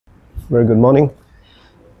Very good morning,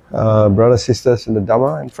 brothers, sisters in the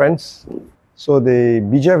Dhamma and friends. So the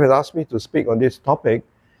BGF has asked me to speak on this topic,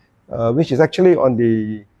 which is actually on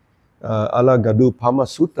the Alagadupama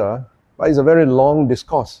Sutta, but it's a very long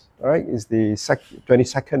discourse, right? It's the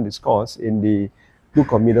 22nd discourse in the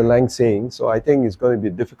Book of Middle Length Sayings. So I think it's going to be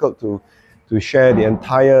difficult to share the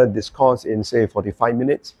entire discourse in, say, 45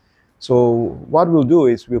 minutes. So what we'll do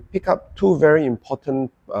is we'll pick up two very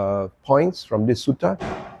important points from this sutta,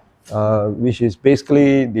 which is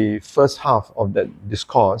basically the first half of that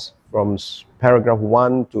discourse from paragraph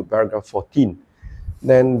 1 to paragraph 14.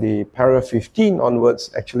 Then the paragraph 15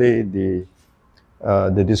 onwards, actually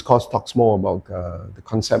the discourse talks more about the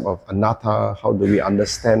concept of anatta, how do we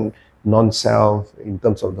understand non-self in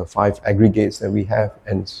terms of the 5 aggregates that we have,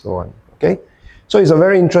 and so on. Okay, so it's a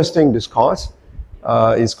very interesting discourse.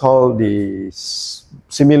 It's called the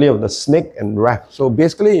Simile of the Snake and Raft. So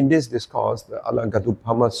basically in this discourse, the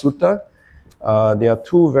Alagadupama Sutta, there are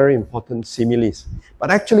two very important similes.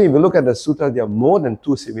 But actually, if you look at the sutta, there are more than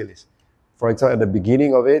 2 similes. For example, at the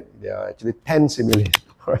beginning of it, there are actually 10 similes,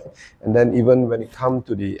 right? And then even when it comes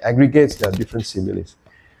to the aggregates, there are different similes.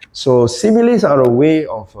 So similes are a way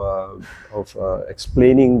of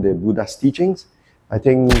explaining the Buddha's teachings. I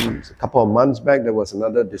think a couple of months back, there was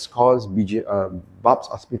another discourse, Babs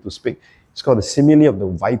asked me to speak. It's called the Simile of the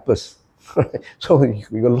Vipers. So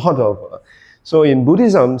we got a lot of... so in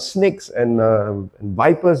Buddhism, snakes and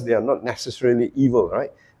vipers, they are not necessarily evil,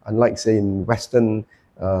 right? Unlike, say, in Western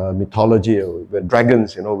mythology, where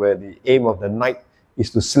dragons, where the aim of the knight is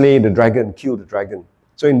to slay the dragon, kill the dragon.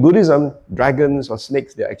 So in Buddhism, dragons or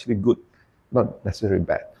snakes, they're actually good, not necessarily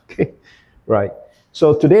bad. Okay, right.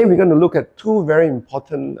 So today we're going to look at two very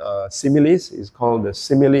important similes. It's called the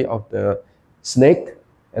simile of the snake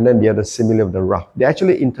and then the other simile of the raft. They're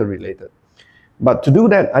actually interrelated. But to do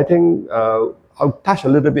that, I think I'll touch a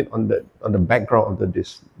little bit on the background of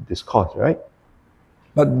the discourse, right?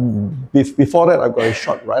 But before that, I've got a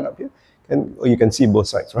shot right up here. You can see both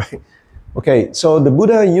sides, right? Okay, so the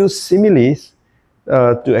Buddha used similes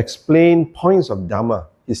to explain points of Dhamma,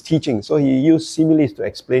 his teachings. So he used similes to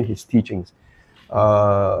explain his teachings.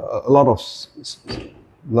 A lot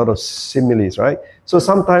of similes, right? So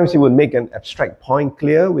sometimes he would make an abstract point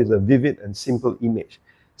clear with a vivid and simple image.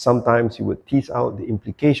 Sometimes he would tease out the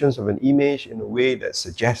implications of an image in a way that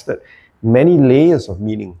suggested many layers of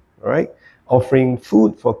meaning, right? Offering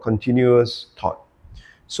food for continuous thought.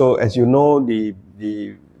 So as you know, the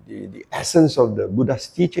essence of the Buddha's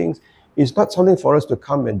teachings is not something for us to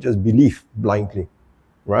come and just believe blindly,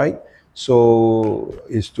 right? So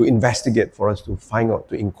is to investigate, for us to find out,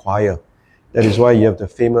 to inquire. That is why you have the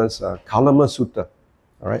famous Kalama Sutta,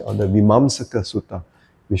 all right, or the Vimamsaka Sutta,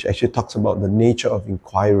 which actually talks about the nature of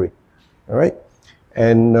inquiry, all right?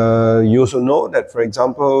 And you also know that, for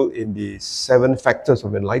example, in the 7 factors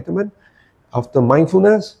of enlightenment, after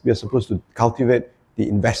mindfulness, we are supposed to cultivate the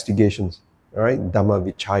investigations, all right, Dhamma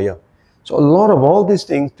Vichaya. So a lot of all these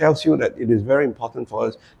things tells you that it is very important for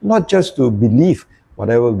us not just to believe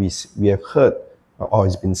whatever we have heard or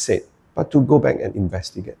has been said, but to go back and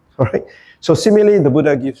investigate, all right? So similarly, the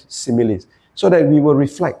Buddha gives similes so that we will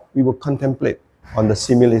reflect, we will contemplate on the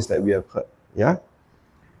similes that we have heard, yeah?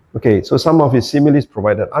 Okay, so some of his similes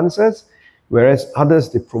provided answers, whereas others,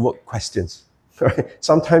 they provoke questions, right?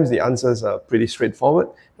 Sometimes the answers are pretty straightforward,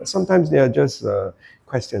 but sometimes they are just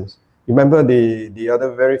questions. Remember the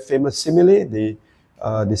other very famous simile,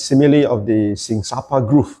 the simile of the Singsapa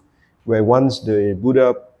Grove, where once the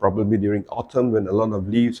Buddha, probably during autumn when a lot of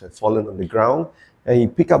leaves had fallen on the ground, and he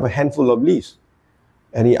picked up a handful of leaves.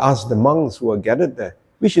 And he asked the monks who were gathered there,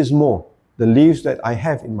 which is more, the leaves that I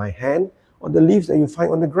have in my hand or the leaves that you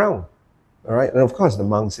find on the ground? All right, and of course the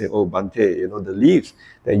monks say, oh Bhante, the leaves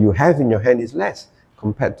that you have in your hand is less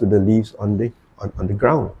compared to the leaves on the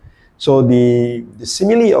ground. So the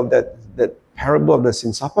simile of that parable of the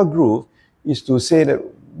Singsapa Grove is to say that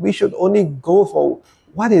we should only go for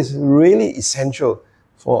what is really essential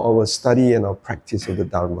for our study and our practice of the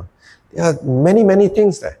Dharma. There are many, many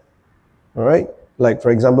things there, all right? Like,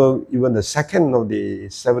 for example, even the second of the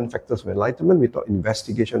 7 factors of enlightenment, we taught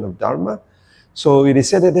investigation of Dharma. So it is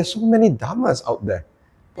said that there's so many Dhammas out there.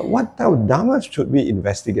 But what type of Dhammas should we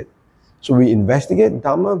investigate? So we investigate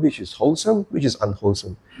Dhamma which is wholesome, which is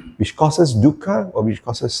unwholesome, which causes dukkha or which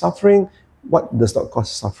causes suffering, what does not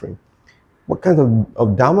cause suffering. What kind of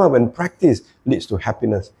Dhamma, when practiced, leads to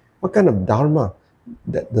happiness? What kind of Dharma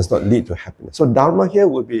that does not lead to happiness? So Dharma here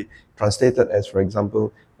would be translated as, for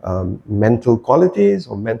example, mental qualities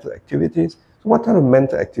or mental activities. So what kind of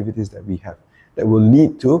mental activities that we have that will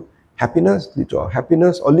lead to happiness, lead to our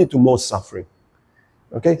happiness, or lead to more suffering?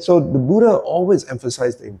 Okay, so the Buddha always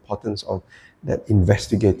emphasized the importance of that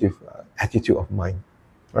investigative attitude of mind,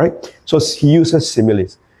 right? So he uses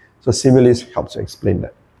similes. So similes helps to explain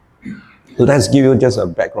that. So let's give you just a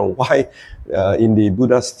background why in the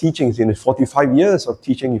Buddha's teachings, in his 45 years of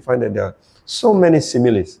teaching, you find that there are so many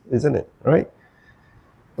similes, isn't it, right?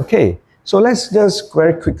 Okay, so let's just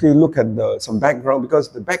very quickly look at some background, because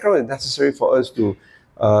the background is necessary for us to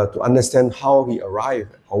understand how he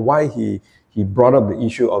arrived, or why he brought up the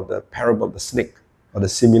issue of the parable of the snake, or the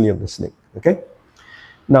simile of the snake, okay?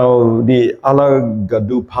 Now, the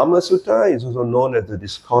Alagadupama Sutta is also known as the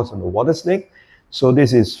Discourse on the Water Snake. So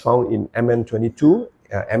this is found in MN22.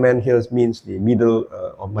 MN here means the middle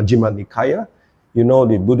or Majjhima Nikaya. You know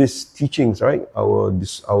the Buddhist teachings, right?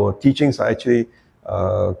 Our teachings are actually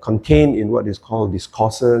contained in what is called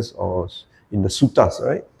discourses, or in the suttas,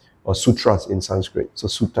 right? Or sutras in Sanskrit, so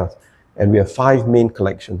suttas. And we have 5 main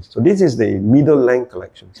collections. So this is the middle length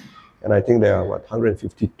collections. And I think there are,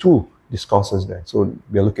 152 discourses there. So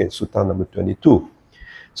we are looking at sutta number 22.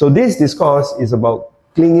 So this discourse is about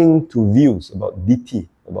clinging to views, about ditthi,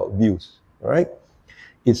 about views, all right?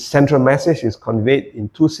 Its central message is conveyed in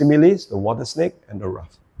 2 similes, the water snake and the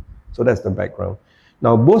raft. So that's the background.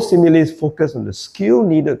 Now, both similes focus on the skill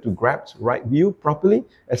needed to grasp right view properly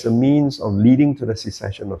as a means of leading to the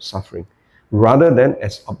cessation of suffering, rather than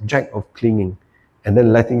as object of clinging and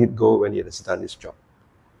then letting it go when it has done its job.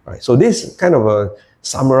 All right, so this kind of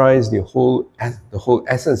summarizes the whole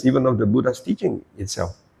essence even of the Buddha's teaching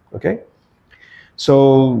itself. Okay,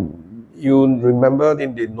 so you remember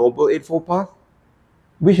in the Noble Eightfold Path,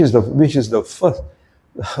 which is the first,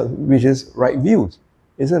 which is right views,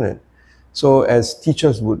 isn't it? So as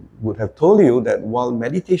teachers would have told you that while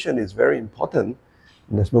meditation is very important,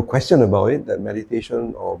 and there's no question about it, that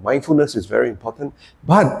meditation or mindfulness is very important,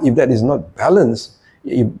 but if that is not balanced,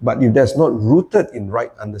 but if that's not rooted in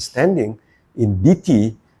right understanding, in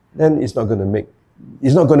ditthi, then it's not going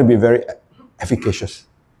to be very efficacious.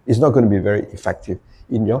 It's not going to be very effective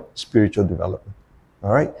in your spiritual development.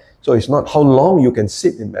 All right? So it's not how long you can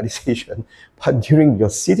sit in meditation, but during your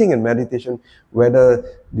sitting in meditation, whether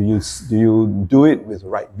do you do it with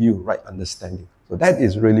right view, right understanding. So that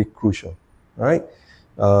is really crucial. All right?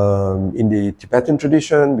 In the Tibetan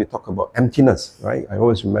tradition, we talk about emptiness, right? I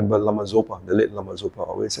always remember Lama Zopa, the late Lama Zopa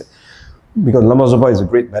always said, because Lama Zopa is a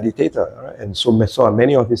great meditator, right? And so are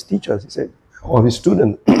many of his teachers, he said, or his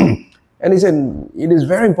students. And he said, it is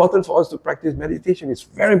very important for us to practice meditation. It's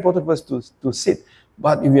very important for us to sit.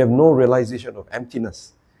 But if you have no realization of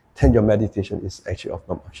emptiness, then your meditation is actually of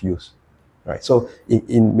not much use. Right? So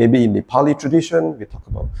maybe in the Pali tradition, we talk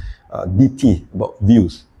about ditthi, about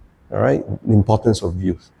views. All right, the importance of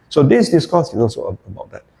views. So this discourse is also about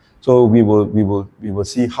that. So we will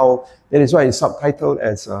see how, that is why it's subtitled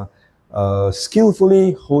as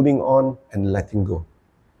skillfully holding on and letting go.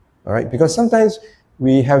 All right, because sometimes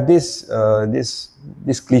we have this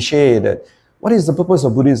cliche that what is the purpose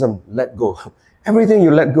of Buddhism? Let go. Everything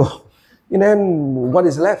you let go. And then what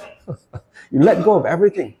is left? You let go of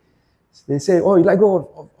everything. They say, oh, you let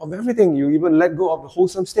go of everything. You even let go of the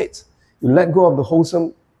wholesome states. You let go of the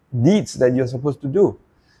wholesome deeds that you're supposed to do.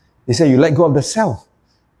 They say you let go of the self.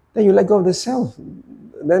 Then you let go of the self.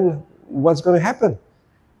 Then what's going to happen?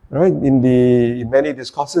 Right? In many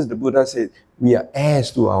discourses, the Buddha said we are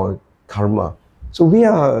heirs to our karma. So we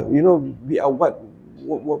are what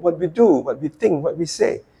we do, what we think, what we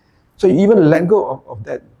say. So you even let go of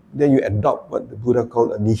that. Then you adopt what the Buddha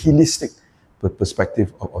called a nihilistic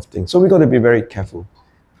perspective of things. So we got to be very careful.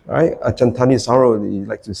 Right? Achantani Saro, he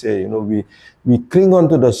likes to say, we cling on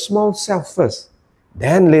to the small self first,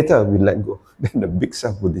 then later we let go. Then the big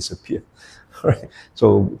self will disappear. Right?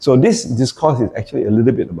 So this discourse is actually a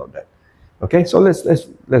little bit about that. Okay, so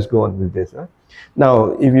let's go on with this. Huh?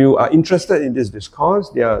 Now, if you are interested in this discourse,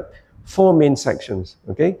 there are 4 main sections.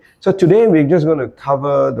 Okay, so today we're just going to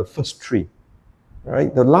cover the first 3.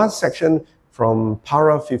 Right? The last section from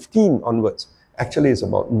para 15 onwards actually is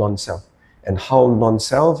about non-self, and how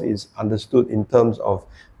non-self is understood in terms of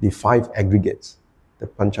the 5 aggregates, the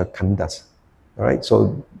panchakhandhas. All right,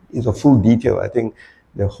 so it's a full detail. I think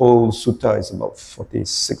the whole sutta is about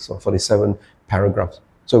 46 or 47 paragraphs.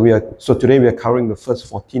 So today we are covering the first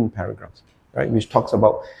 14 paragraphs, right, which talks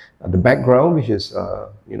about the background, which is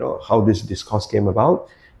how this discourse came about,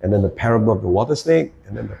 and then the parable of the water snake,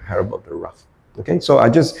 and then the parable of the raft. Okay, so I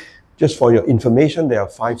just for your information, there are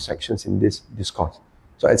 5 sections in this discourse.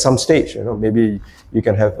 So at some stage, maybe you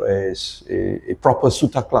can have a proper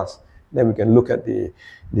sutta class. Then we can look at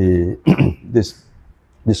this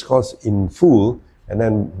discourse in full, and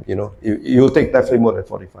then it will take definitely more than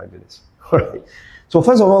 45 minutes. All right. So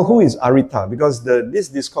first of all, who is Arita? Because this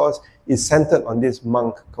discourse is centered on this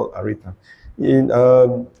monk called Arita.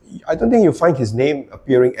 I don't think you find his name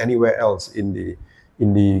appearing anywhere else in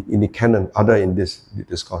the canon other in this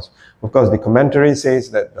discourse. Of course, the commentary says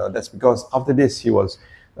that that's because after this he was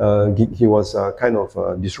kind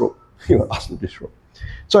of disrobed. He was asked to disrobe.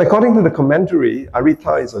 So according to the commentary,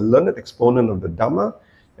 Arita is a learned exponent of the Dhamma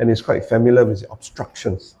and is quite familiar with the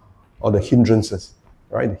obstructions or the hindrances,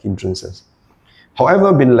 right? The hindrances.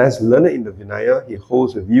 However, being less learned in the Vinaya, he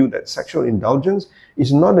holds a view that sexual indulgence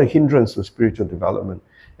is not a hindrance to spiritual development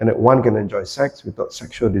and that one can enjoy sex without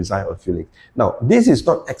sexual desire or feeling. Now, this is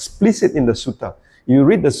not explicit in the sutta. You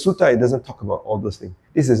read the sutta, it doesn't talk about all those things.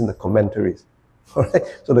 This is in the commentaries. All right?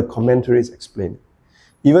 So the commentaries explain it.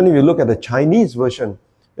 Even if you look at the Chinese version,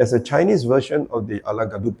 there's a Chinese version of the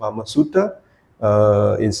Alagadupama Sutta.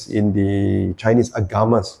 It's in the Chinese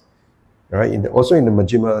Agamas. Right? Also in the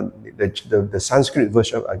Majjhima, the Sanskrit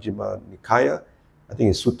version of Ajjhima Nikaya, I think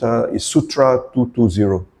it's Sutra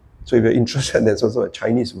 220. So if you're interested, there's also a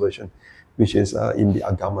Chinese version, which is in the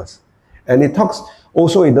Agamas. And it talks,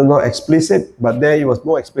 also it is not explicit, but there it was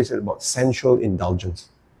more explicit about sensual indulgence.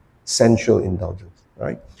 Sensual indulgence,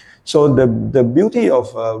 right? So the beauty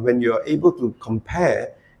of when you're able to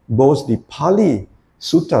compare both the Pali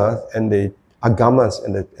Sutta and the Agamas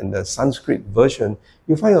and the Sanskrit version,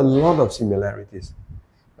 you find a lot of similarities.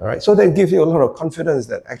 All right, so that gives you a lot of confidence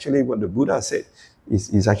that actually what the Buddha said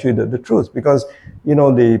is actually the truth, because you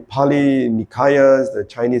know the Pali Nikayas, the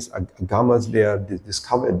Chinese Agamas, they are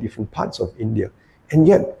discovered in different parts of India, and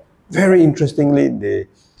yet very interestingly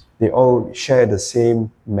they all share the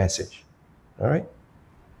same message. All right.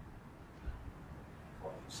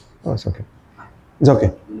 Oh, it's okay. It's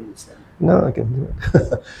okay. No, I can do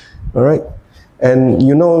it. All right. And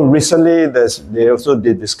you know, recently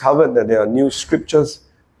they discovered that there are new scriptures,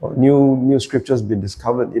 or new scriptures been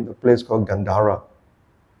discovered in a place called Gandhara,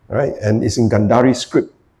 right? And it's in Gandhari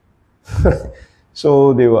script.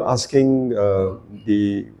 So they were asking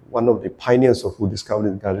one of the pioneers of who discovered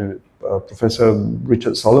it, Gandhari, Professor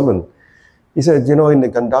Richard Solomon. He said, you know, in the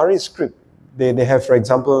Gandhari script, they have, for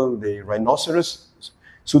example, the rhinoceros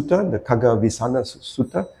sutta, the Kagavisana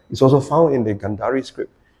sutta, is also found in the Gandhari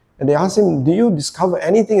script. And they asked him, do you discover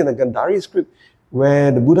anything in the Gandhari script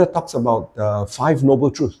where the Buddha talks about 5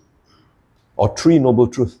 noble truths or 3 noble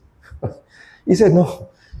truths? He said, no.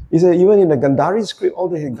 He said, even in the Gandhari script, all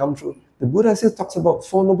that he come through, the Buddha still talks about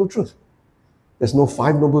 4 noble truths. There's no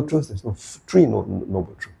 5 noble truths, there's no 3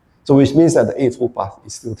 noble truths. So which means that the Eightfold Path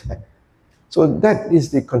is still there. So that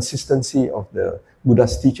is the consistency of the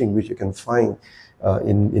Buddha's teaching, which you can find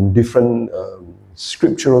in different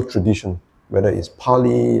scriptural traditions, whether it's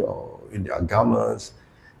Pali or in the Agamas,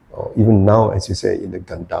 or even now, as you say, in the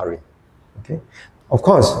Gandhari. Okay? Of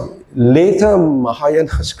course, later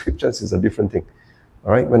Mahayana scriptures is a different thing.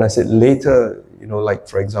 All right? When I said later, you know, like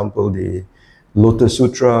for example, the Lotus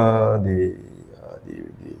Sutra, the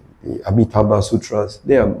Amitabha Sutras,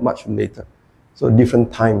 they are much later. So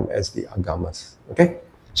different time as the Agamas. Okay?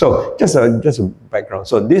 So just a background.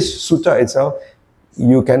 So this sutta itself,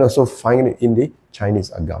 you can also find it in the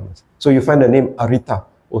Chinese Agamas. So you find the name Arita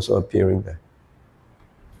also appearing there.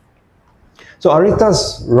 So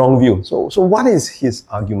Arita's wrong view. So what is his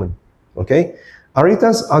argument? Okay?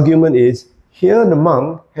 Arita's argument is, here the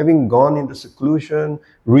monk, having gone into seclusion,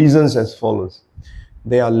 reasons as follows.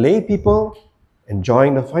 They are lay people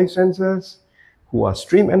enjoying the 5 senses, who are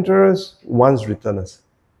stream enterers, once returners.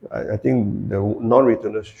 I think the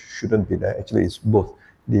non-returners shouldn't be there. Actually, it's both.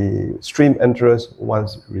 The stream enterers,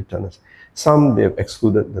 once returners. Some they've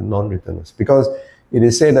excluded the non-returners because it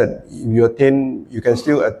is said that if you attain, you can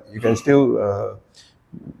still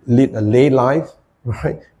lead a lay life,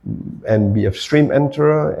 right, and be a stream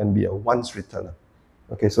enterer and be a once returner.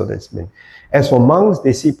 Okay, so that's mean. As for monks,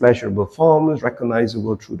 they see pleasurable forms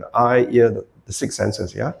recognizable through the eye, ear, the 6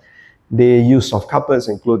 senses. Yeah, they use soft carpets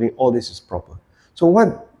and clothing. All this is proper. So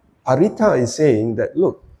what Arita is saying that,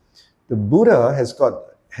 look, the Buddha has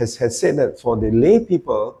said that for the lay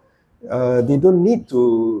people, they don't need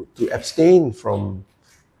to abstain from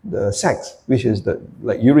the sex, which is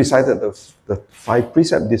like you recited the 5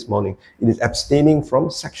 precepts this morning. It is abstaining from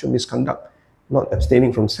sexual misconduct, not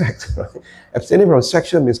abstaining from sex. Right? Abstaining from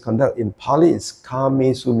sexual misconduct in Pali is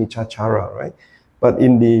kamesu michachara, right? But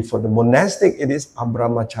for the monastic, it is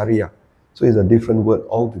abramacharya. So it's a different word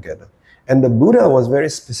altogether. And the Buddha was very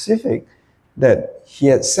specific that he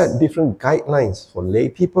had set different guidelines for lay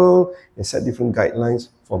people, he set different guidelines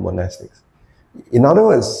for monastics. In other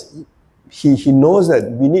words, he knows that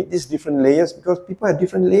we need these different layers because people have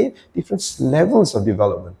different levels of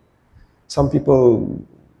development. Some people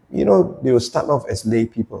you know, they will start off as lay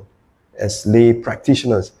people, as lay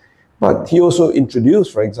practitioners. But he also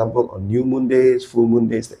introduced, for example, on new moon days, full moon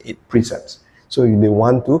days, the 8 precepts. So they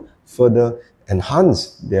want to further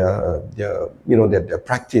enhance their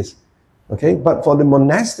practice. Okay, but for the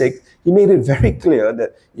monastics, he made it very clear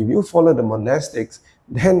that if you follow the monastics,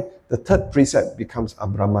 then the 3rd precept becomes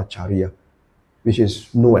abramacharya, which is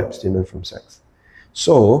no abstinence from sex.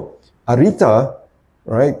 So Arita,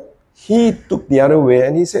 right, he took the other way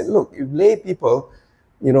and he said, look, if lay people,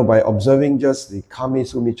 you know, by observing just the Kame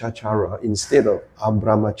Sumichachara instead of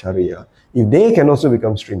abramacharya, if they can also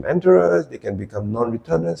become stream enterers, they can become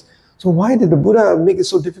non-returners, so why did the Buddha make it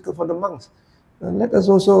so difficult for the monks? Let us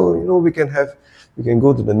also, you know, we can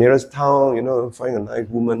go to the nearest town, you know, find a nice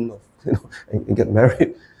woman, you know, and get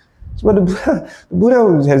married. So, but the Buddha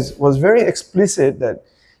was very explicit that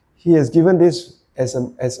he has given this as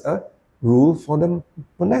a rule for the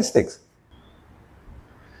monastics.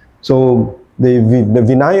 So the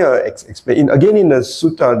Vinaya explain again in the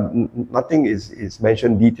sutta, nothing is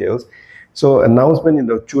mentioned details. So announcement in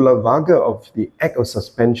the Chula Vaga of the act of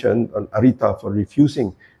suspension on Arita for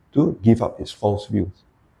refusing to give up his false views,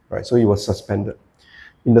 right? So he was suspended.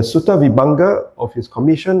 In the Sutta Vibhanga of his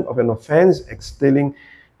commission of an offense extailing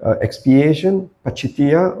expiation,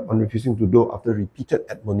 pachitya, on refusing to do after repeated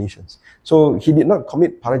admonitions. So he did not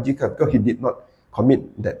commit parajika because he did not commit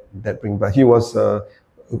that bring, but he was a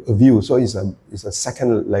view. So it's a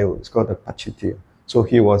second level. It's called the pachitya. So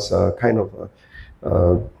he was kind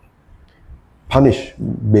of punished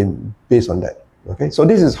based on that. Okay, so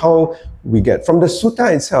this is how we get from the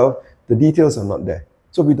sutta itself. The details are not there,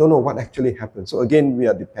 so we don't know what actually happened. So again, we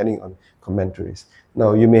are depending on commentaries.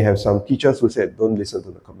 Now you may have some teachers who said, "Don't listen to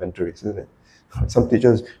the commentaries," isn't it? Some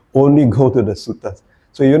teachers only go to the suttas.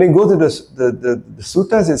 So you only go to the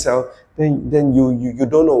suttas itself, then you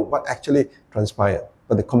don't know what actually transpired.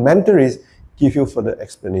 But the commentaries give you further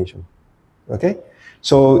explanation. Okay,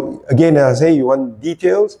 so again, as I say, you want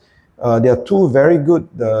details. There are 2 very good.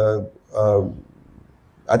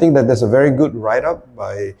 I think that there's a very good write-up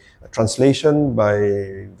by a translation by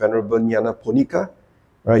Venerable Nyana Ponika,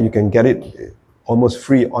 right? You can get it almost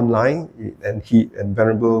free online, and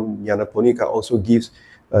Venerable Nyana Ponika also gives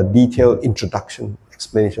a detailed introduction,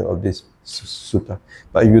 explanation of this sutta.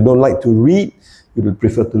 But if you don't like to read, you would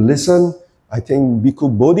prefer to listen, I think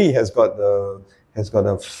Bhikkhu Bodhi has got a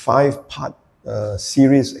 5-part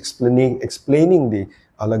series explaining the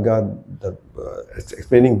Alaga,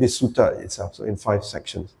 explaining this sutta itself, so in 5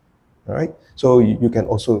 sections. All right, so you can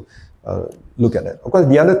also look at that. Of course,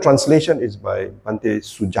 the other translation is by Bhante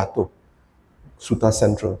Sujato, Sutta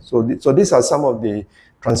Central. So these are some of the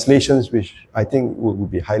translations which I think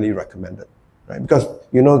would be highly recommended, right? Because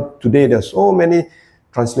you know today there's so many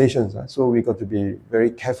translations, so we got to be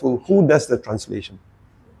very careful who does the translation,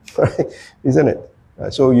 right? Isn't it?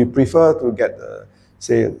 So you prefer to get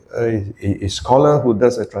say a scholar who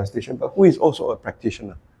does a translation, but who is also a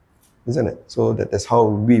practitioner, isn't it? So that's how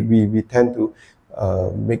we tend to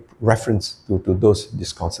make reference to those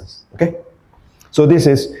discourses. Okay, so this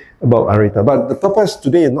is about Arita, but the purpose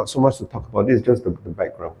today is not so much to talk about this, just the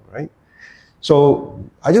background, right? So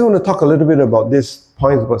I just want to talk a little bit about this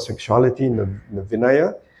point about sexuality in the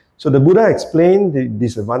Vinaya. So the Buddha explained the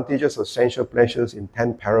disadvantages of sensual pleasures in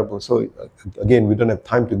 10 parables. So again, we don't have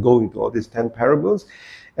time to go into all these 10 parables.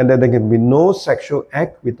 And that there can be no sexual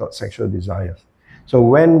act without sexual desires. So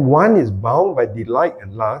when one is bound by delight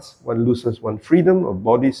and lust, one loses one's freedom of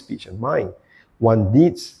body, speech, and mind. One's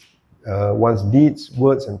deeds,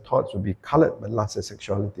 words, and thoughts will be colored by lust and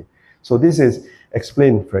sexuality. So this is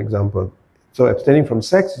explained, for example. So abstaining from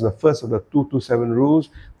sex is the first of the 227 rules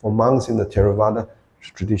for monks in the Theravada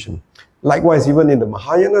tradition. Likewise, even in the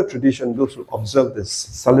Mahayana tradition, those who observe the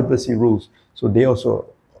celibacy rules, so they also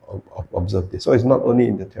observe this. So it's not only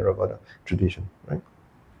in the Theravada tradition, right?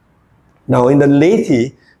 Now, in the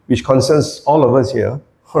laity, which concerns all of us here,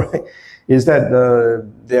 right, is that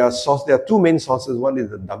there are 2 main sources. One is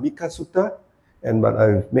the Dhammika Sutta, but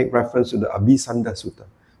I make reference to the Abhisanda Sutta.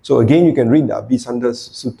 So again, you can read the Abhisanda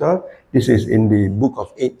Sutta. This is in the Book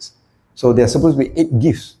of Eights. So there are supposed to be 8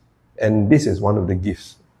 gifts. And this is one of the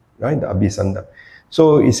gifts, right? The Abhisanda.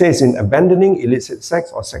 So it says, in abandoning illicit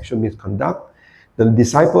sex or sexual misconduct, the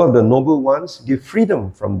disciple of the noble ones give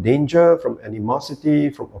freedom from danger, from animosity,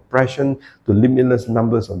 from oppression to limitless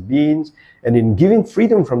numbers of beings. And in giving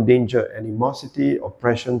freedom from danger, animosity,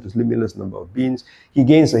 oppression to limitless number of beings, he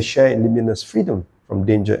gains a share in limitless freedom from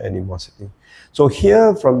danger, animosity. So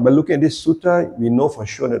here, by looking at this sutta, we know for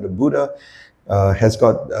sure that the Buddha has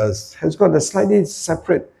got a slightly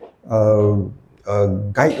separate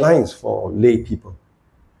guidelines for lay people,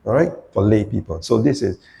 all right, for lay people. So this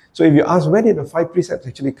is So if you ask, where did the 5 precepts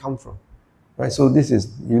actually come from? Right, so this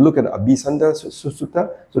is, you look at the Abhisanda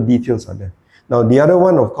Sutta, so details are there. Now the other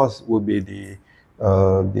one, of course, would be the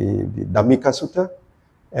Dhammika Sutta,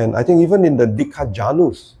 and I think even in the Dikha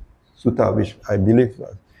Janus Sutta, which I believe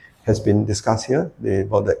has been discussed here,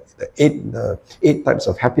 about the eight types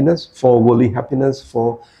of happiness, 4 worldly happiness,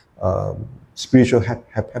 4 spiritual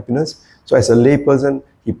happiness. So as a layperson,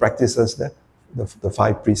 he practices the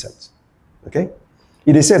 5 precepts. Okay?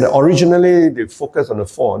 It is said that originally they focused on the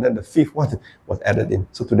 4, and then the 5th one was added in.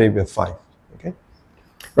 So today we have 5. Okay?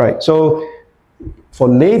 Right. So for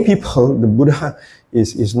lay people, the Buddha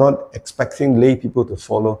is not expecting lay people to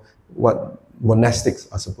follow what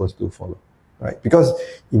monastics are supposed to follow. Right? Because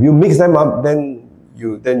if you mix them up, then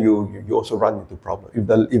you also run into problems.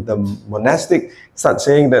 If the monastic starts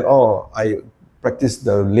saying that, oh, I practice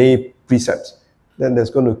the lay precepts, then there's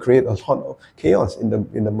going to create a lot of chaos in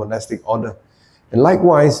the monastic order. And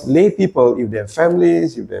likewise, lay people, if they have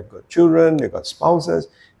families, if they've got children, they've got spouses,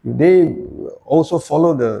 if they also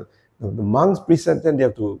follow the monk's precept, then they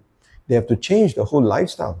have to change the whole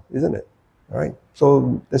lifestyle, isn't it? All right.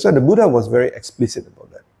 So that's why the Buddha was very explicit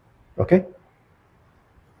about that. Okay.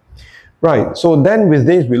 Right. So then with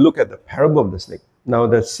this, we look at the parable of the snake. Now,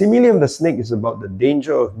 the simile of the snake is about the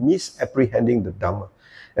danger of misapprehending the Dhamma,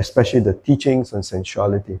 especially the teachings on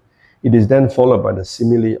sensuality. It is then followed by the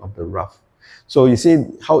simile of the Raft. So you see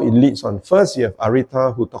how it leads on. First, you have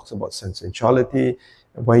Arita, who talks about sensuality,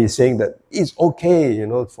 where he's saying that it's okay, you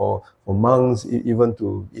know, for monks even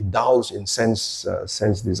to indulge in sense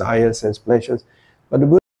desires, sense pleasures. But the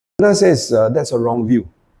Buddha says that's a wrong view.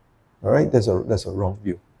 All right, that's a wrong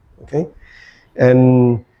view. Okay,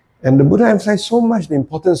 and the Buddha emphasized so much the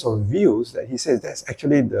importance of views that he says that's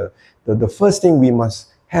actually the first thing we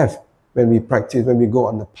must have when we practice, when we go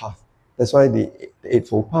on the path. That's why the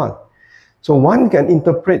Eightfold Path. So one can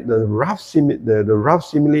interpret the raft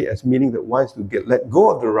simile as meaning that one is to let go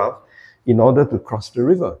of the raft in order to cross the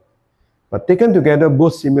river. But taken together,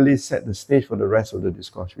 both similes set the stage for the rest of the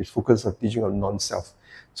discourse, which focuses on teaching of non-self.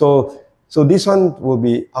 So this one will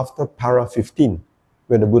be after para 15,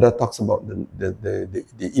 where the Buddha talks about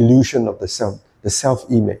the illusion of the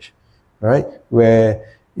self-image, right?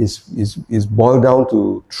 Where is boiled down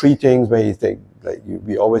to 3 things, where you think, like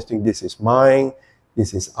we always think this is mine,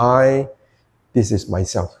 this is I, this is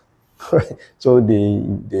myself. Right? So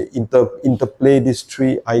they interplay these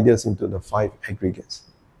 3 ideas into the 5 aggregates.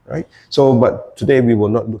 Right? So, but today we will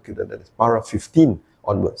not look at that. It's para 15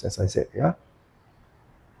 onwards, as I said. Yeah.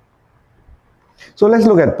 So let's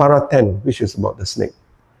look at para 10, which is about the snake.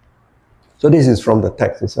 So this is from the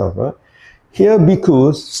text itself. Right? Here,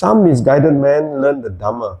 bhikkhus, some misguided men learn the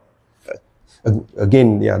Dhamma.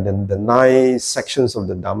 Again, yeah, the 9 sections of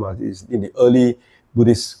the Dhamma is in the early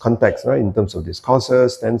Buddhist context, right, in terms of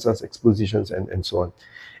discourses, stanzas, expositions, and so on.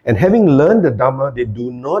 And having learned the Dhamma, they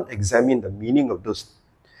do not examine the meaning of those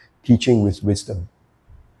teaching with wisdom.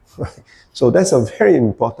 Right? So that's a very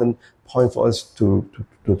important point for us to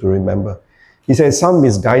remember. He says, some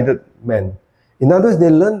misguided men. In other words, they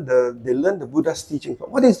learn the Buddha's teachings. But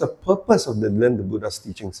what is the purpose of them learn the Buddha's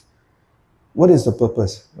teachings? What is the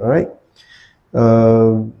purpose? All right.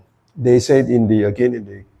 They said in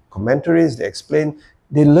the commentaries, they explain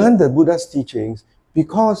they learn the Buddha's teachings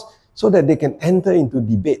so that they can enter into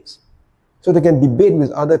debates. So they can debate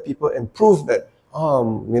with other people and prove that,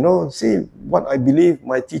 see what I believe,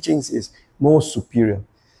 my teachings is more superior.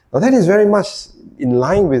 Now that is very much in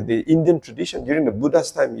line with the Indian tradition. During the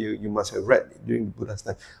Buddha's time, you must have read during the Buddha's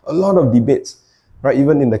time, a lot of debates, right?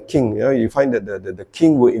 Even in the king, you find that the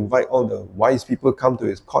king will invite all the wise people come to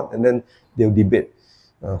his court and then they'll debate.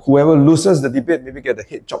 Whoever loses the debate maybe get the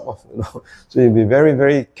head chopped off. So you'll be very,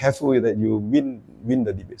 very careful that you win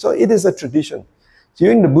the debate. So it is a tradition.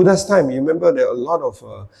 During the Buddha's time, you remember there are a lot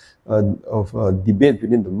of debate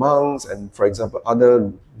between the monks and, for example,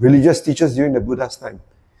 other religious teachers during the Buddha's time.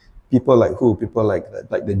 People like who? People like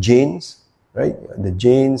the Jains, right? The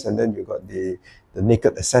Jains, and then you got the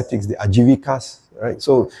naked ascetics, the Ajivikas, right?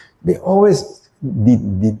 So they always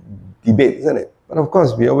debate, isn't it? But of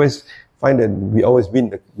course, we always find that we always win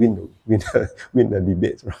the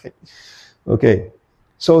debates, right? Okay.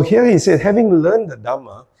 So here he said, having learned the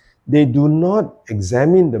Dhamma, they do not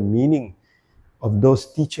examine the meaning of those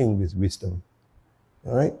teachings with wisdom.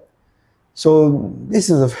 All right. So this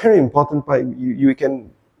is a very important part. We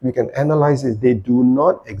can analyze it. They do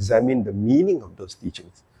not examine the meaning of those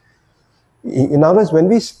teachings. In other words, when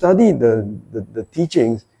we study the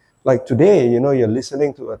teachings, like today, you're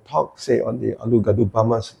listening to a talk, say, on the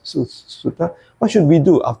Alugadubama Sutta. What should we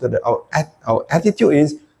do after that? Our attitude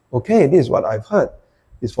is, okay, this is what I've heard.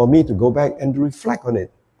 It's for me to go back and reflect on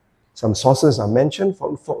it. some sources are mentioned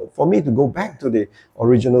for me to go back to the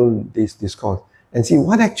original discourse and see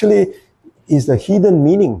what actually is the hidden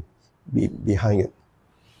meaning behind it.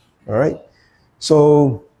 All right.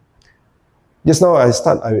 So just now I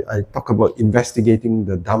talk about investigating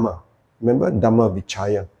the Dhamma. Remember, Dhamma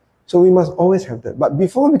Vichaya. So we must always have that. But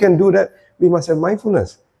before we can do that, we must have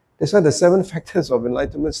mindfulness. That's why the 7 factors of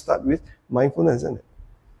enlightenment start with mindfulness, isn't it?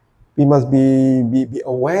 We must be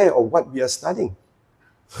aware of what we are studying.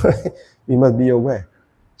 We must be aware.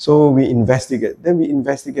 So we investigate. Then we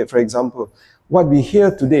investigate, for example, what we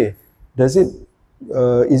hear today, is it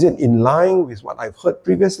in line with what I've heard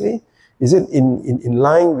previously? Is it in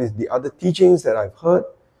line with the other teachings that I've heard?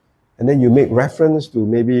 And then you make reference to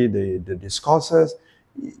maybe the discourses.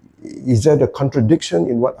 Is there a contradiction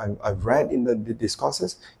in what I've read in the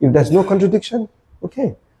discourses? If there's no contradiction,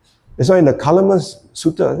 okay. That's why in the Kalamas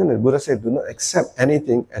Sutta, the Buddha said, do not accept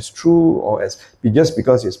anything as true or as just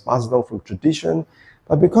because it's passed down from tradition,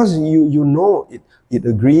 but because you know it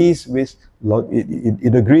agrees with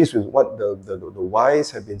it agrees with what the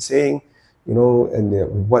wise have been saying, you know, and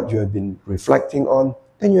what you have been reflecting on.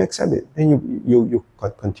 Then you accept it. Then you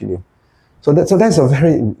continue. So that's a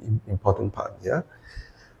very important part. Yeah.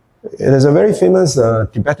 There's a very famous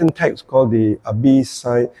Tibetan text called the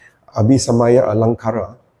Abhisamaya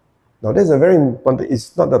Alankara. Now, that's a very important,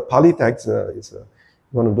 it's not a Pali text, it's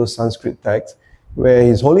one of those Sanskrit texts, where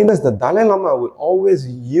His Holiness the Dalai Lama would always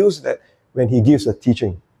use that when he gives a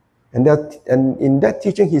teaching. And in that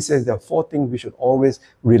teaching, he says there are 4 things we should always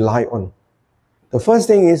rely on. The first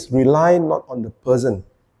thing is rely not on the person,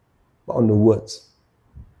 but on the words.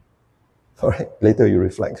 All right, later you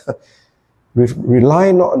reflect.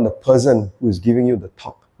 Rely not on the person who is giving you the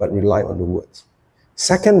talk, but rely on the words.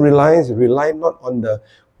 Second, rely not on the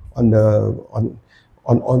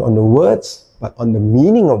words, but on the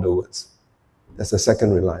meaning of the words. That's the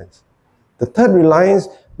second reliance. The third reliance,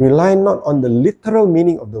 rely not on the literal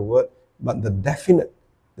meaning of the word, but the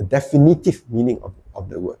definitive meaning of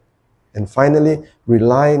the word. And finally,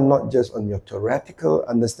 rely not just on your theoretical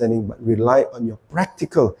understanding, but rely on your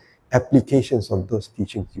practical applications of those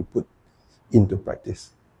teachings you put into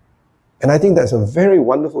practice. And I think that's a very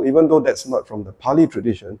wonderful, even though that's not from the Pali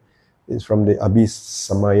tradition, it's from the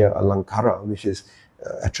Abhisamaya Alankara, which is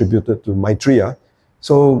attributed to Maitreya.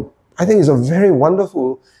 So I think it's a very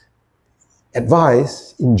wonderful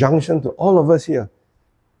advice, injunction to all of us here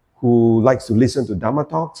who likes to listen to Dhamma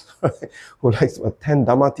talks, who likes to attend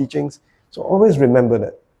Dhamma teachings. So always remember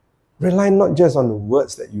that. Rely not just on the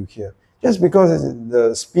words that you hear. Just because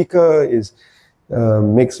the speaker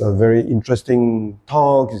makes a very interesting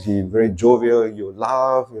talk, he's very jovial, you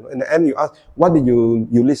laugh, you know, in the end you ask, what did you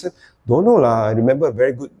listen? Don't know lah. I remember a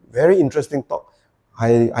very good, very interesting talk.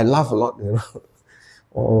 I laugh a lot, you know,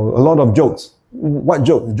 or a lot of jokes. What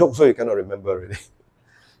jokes? Jokes so you cannot remember really.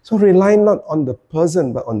 So rely not on the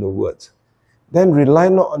person, but on the words. Then rely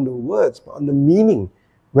not on the words, but on the meaning.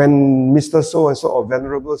 When Mr. So-and-so or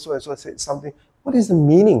Venerable so-and-so said something, what is the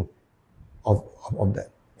meaning of that?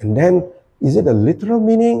 And then, is it a literal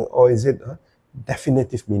meaning or is it a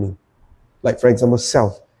definitive meaning? Like, for example,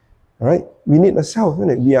 self. All right? We need a self, isn't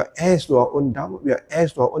it? We are heirs to our own Dhamma, we are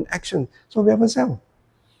heirs to our own action. So we have a self.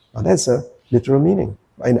 Now that's a literal meaning,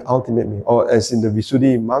 in the ultimate meaning. Or as in the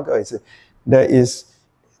Visuddhi Magga, it says,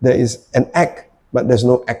 there is an act, but there's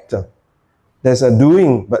no actor. There's a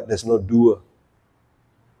doing, but there's no doer.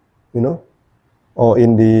 You know? Or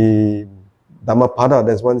in the Dhammapada,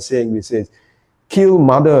 there's one saying which says, kill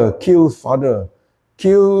mother, kill father,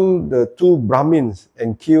 kill the 2 Brahmins,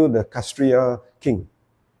 and kill the Kshatriya king.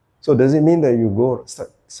 So does it mean that you go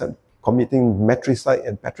start committing matricide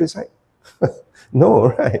and patricide? No,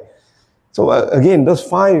 right? So again, those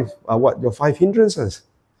 5 are what? Your 5 hindrances.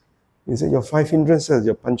 You say your 5 hindrances,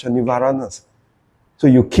 your panchanivaranas. So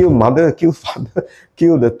you kill mother, kill father,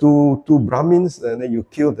 kill the two Brahmins, and then you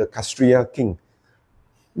kill the Kshatriya king.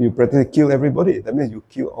 You practically kill everybody. That means you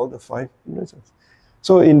kill all the 5 hindrances.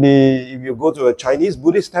 So if you go to a Chinese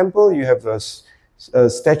Buddhist temple, you have a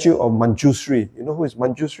statue of Manjushri. You know who is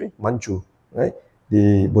Manjushri? Manchu, right?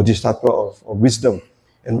 The Bodhisattva of wisdom.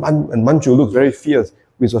 And Manchu looks very fierce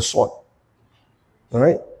with a sword. All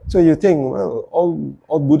right? So you think, well,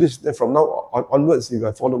 all Buddhists, from now onwards, if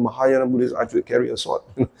I follow Mahayana Buddhists, I should carry a sword.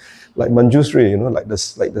 Like Manjushri, you know, like the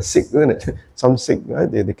Sikh, isn't it? Some Sikh, right?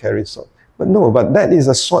 They carry a sword. But no, but that is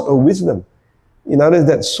a sword of wisdom. In other words,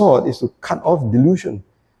 that sword is to cut off delusion,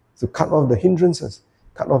 to cut off the hindrances,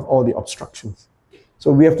 cut off all the obstructions.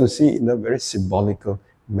 So we have to see it in a very symbolical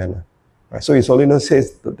manner. Right? So His Holiness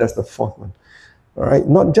says that that's the 4th one. All right?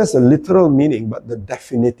 Not just a literal meaning, but the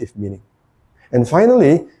definitive meaning. And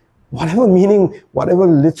finally, Whatever meaning, whatever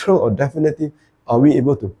literal or definitive, are we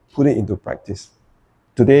able to put it into practice?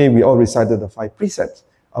 Today, we all recited the 5 precepts.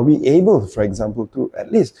 Are we able, for example, to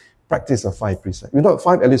at least practice the 5 precepts? If not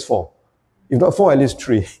 5, at least 4. If not 4, at least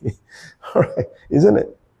 3. Right? Isn't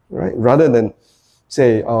it? Right? Rather than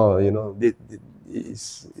say, oh,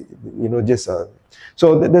 it's, just...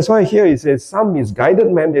 So that's why here it says, some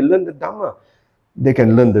misguided men, they learn the Dhamma. They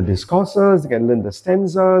can learn the discourses, they can learn the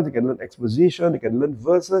stanzas, they can learn exposition, they can learn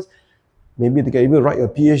verses. Maybe they can even write a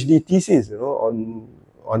PhD thesis, on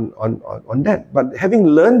that. But having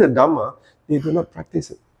learned the Dhamma, they do not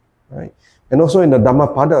practice it, right? And also in the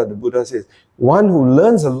Dhammapada, the Buddha says, one who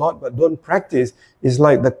learns a lot but don't practice is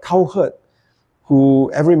like the cowherd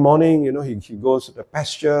who every morning, he goes to the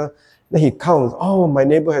pasture, then he counts, oh, my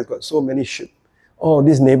neighbor has got so many sheep. Oh,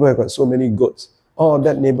 this neighbor has got so many goats. Oh,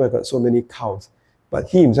 that neighbor has got so many cows. But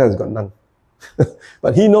he himself has got none.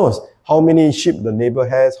 But he knows how many sheep the neighbor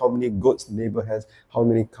has, how many goats the neighbor has, how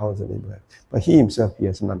many cows the neighbor has. But he himself, he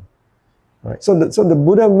has none. Right? So the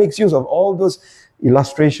Buddha makes use of all those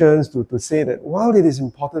illustrations to say that while it is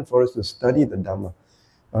important for us to study the Dhamma,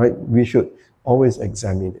 all right, we should always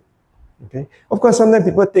examine it. Okay? Of course, sometimes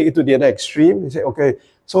people take it to the other extreme. They say, okay,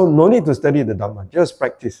 so no need to study the Dhamma, just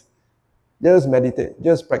practice. Just meditate,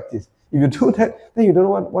 just practice. If you do that, then you don't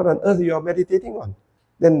know what on earth you are meditating on.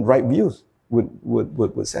 Then right views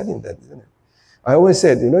would set in that, isn't it? I always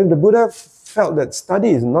said, if the Buddha felt that study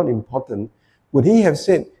is not important, would he have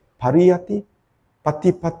said pariyati,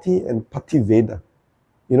 patipati, and pativeda?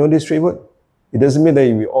 You know this 3 words? It doesn't mean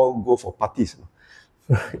that we all go for patis.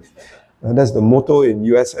 Right? That's the motto in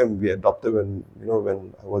USM we adopted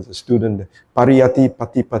when I was a student. Pariyati,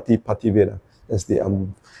 patipati, pativeda. That's the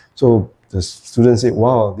so the students say,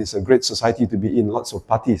 wow, this is a great society to be in, lots of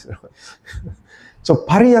parties. So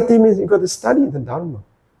pariyati means you got to study the Dharma.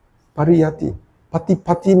 Pariyati.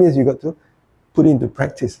 Pati means you got to put it into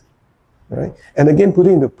practice. Right? And again,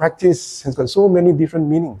 putting into practice has got so many different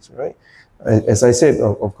meanings, right? As I said,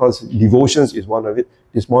 of course, devotions is one of it.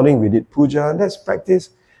 This morning we did puja, that's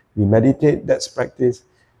practice. We meditate, that's practice.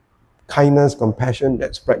 Kindness, compassion,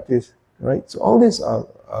 that's practice, right? So all these are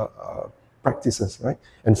practices, right?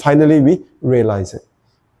 And finally, we realize it,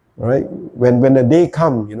 right? When the day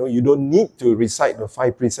comes, you don't need to recite the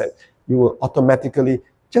 5 precepts. You will automatically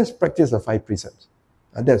just practice the 5 precepts.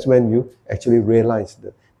 And that's when you actually realize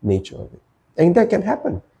the nature of it. And that can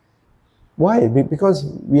happen. Why? Because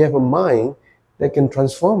we have a mind that can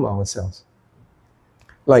transform ourselves.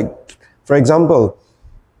 Like, for example,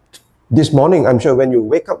 this morning, I'm sure when you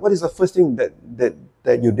wake up, what is the first thing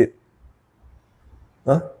that you did?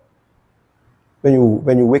 Huh?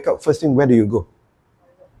 When you wake up, first thing, where do you go?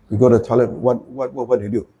 You go to the toilet, what do you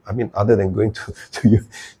do? I mean, other than going to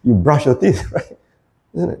you brush your teeth, right?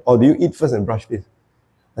 Isn't it? Or do you eat first and brush teeth?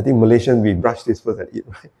 I think Malaysians, we brush teeth first and eat,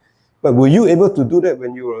 right? But were you able to do that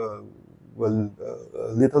when you were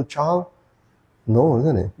a little child? No,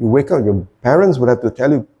 isn't it? You wake up, your parents would have to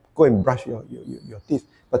tell you, go and brush your teeth.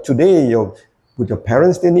 But today, would your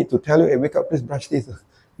parents still need to tell you, hey, wake up, please brush teeth?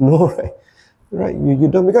 No, right? Right? You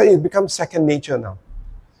don't, because it becomes second nature now.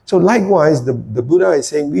 So likewise, the Buddha is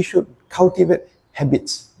saying we should cultivate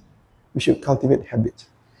habits. We should cultivate habits.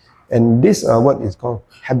 And these are what is called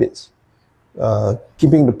habits.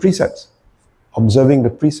 Keeping the precepts, observing the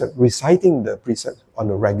precepts, reciting the precepts on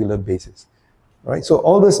a regular basis. Right? So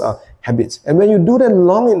all those are habits. And when you do that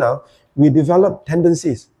long enough, we develop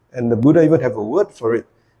tendencies. And the Buddha even have a word for it.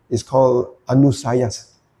 It's called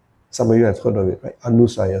anusayas. Some of you have heard of it, right?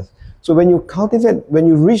 Anusayas. So when you cultivate, when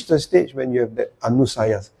you reach the stage when you have that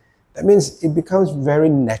anusayas, that means it becomes very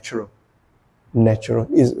natural. Natural.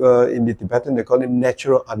 Is in the Tibetan, they call it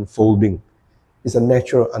natural unfolding. It's a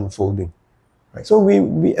natural unfolding. Right? So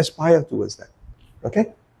we aspire towards that.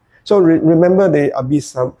 Okay? So remember the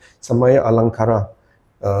Abhisamaya Alankara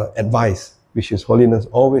advice, which His Holiness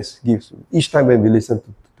always gives each time when we listen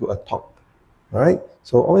to a talk. Alright?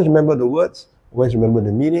 So always remember the words, always remember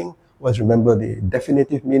the meaning, always remember the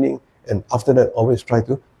definitive meaning, and after that, always try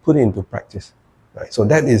to put it into practice. Right? So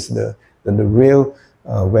that is the real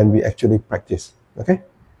when we actually practice. Okay?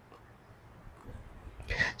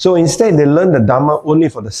 So instead, they learn the Dhamma only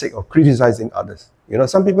for the sake of criticizing others.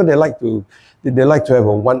 Some people they like to have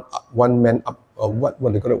a one man up, or what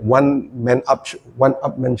they call it, one man up show, I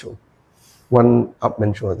think,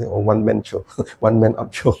 or one man show, one man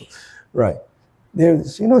up show, right?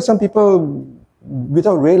 There's some people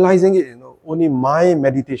without realizing it, only my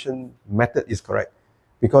meditation method is correct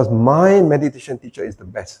because my meditation teacher is the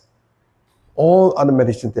best. All other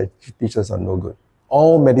meditation teachers are no good.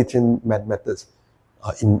 All meditation methods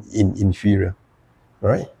are inferior,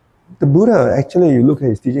 right? The Buddha, actually, you look at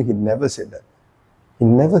his teaching, he never said that. He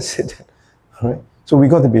never said that. All right? So we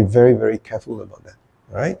got to be very, very careful about that.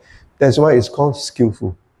 All right? That's why it's called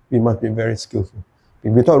skillful. We must be very skillful.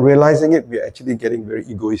 Without realizing it, we're actually getting very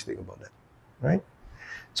egoistic about that. Right?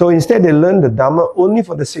 So instead, they learn the Dharma only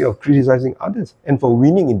for the sake of criticizing others and for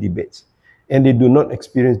winning in debates. And they do not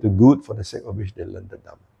experience the good for the sake of which they learn the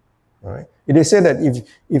Dharma. All right? They say that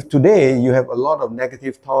if today you have a lot of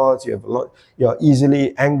negative thoughts, you're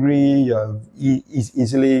easily angry, you're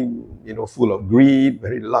easily full of greed,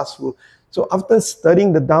 very lustful. So after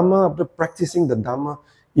studying the Dhamma, after practicing the Dhamma,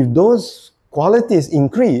 if those qualities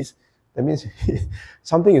increase, that means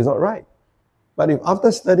something is not right. But if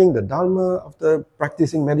after studying the Dharma, after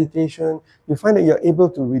practicing meditation, you find that you're able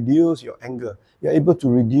to reduce your anger, you're able to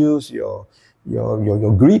reduce your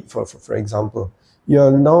greed, for example.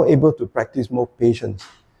 You're now able to practice more patience.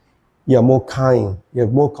 You're more kind. You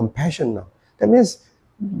have more compassion now. That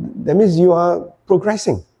means you are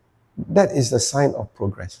progressing. That is the sign of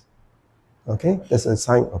progress. Okay? That's a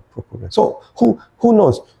sign of progress. So who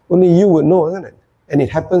knows? Only you would know, isn't it? And it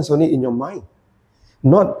happens only in your mind,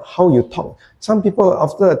 not how you talk. Some people,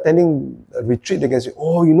 after attending a retreat, they can say,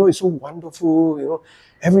 oh, it's so wonderful,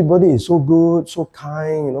 everybody is so good, so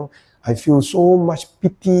kind, I feel so much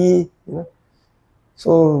pity,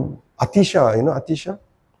 So Atisha, Atisha?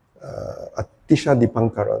 Atisha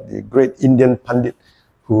Dipankara, the great Indian Pandit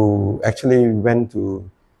who actually went to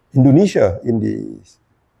Indonesia in the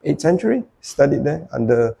 8th century, studied there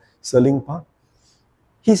under Selingpa.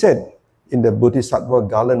 He said in the Bodhisattva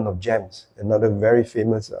Garland of Gems, another very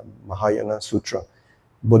famous Mahayana sutra,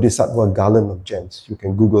 Bodhisattva Garland of Gems, you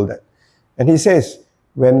can Google that. And he says,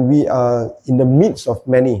 when we are in the midst of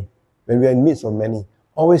many,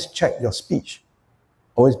 always check your speech.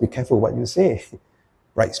 Always be careful what you say.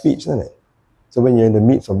 Right speech, isn't it? So when you're in the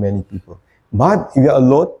midst of many people. But if you're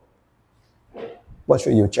alone, what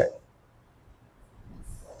should you check?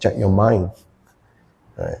 Check your mind.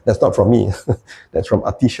 Right? That's not from me. That's from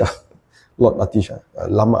Atisha, Lord Atisha,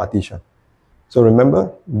 Lama Atisha. So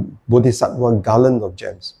remember, Bodhisattva Garland of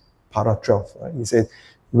Gems, Para 12. Right? He says,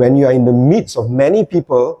 when you are in the midst of many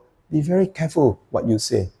people, be very careful what you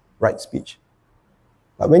say. Right speech.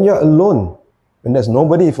 But when you're alone, when there's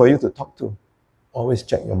nobody for you to talk to, always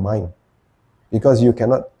check your mind. Because you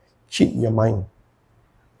cannot cheat your mind.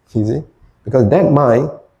 You see? Because that mind,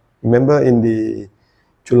 remember in the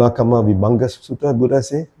Chulakama Vibhanga Sutta, Buddha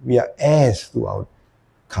says, we are heirs to our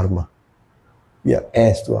karma. We are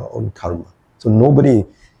heirs to our own karma. So nobody,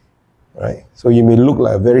 right? So you may look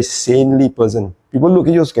like a very saintly person. People look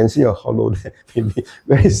at you can see a hollow there. Maybe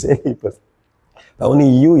very saintly person. But only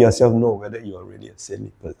you yourself know whether you are really a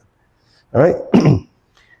saintly person. Alright?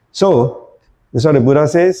 So, that's what the Buddha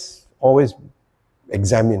says, always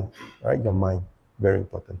examine, right, your mind. Very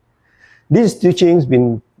important. These teachings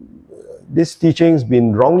been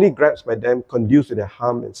wrongly grasped by them, conduce to their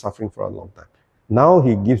harm and suffering for a long time. Now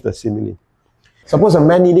he gives the simile. Suppose a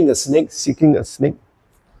man eating a snake, seeking a snake,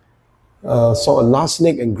 saw a large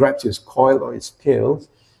snake and grabs his coil or its tail,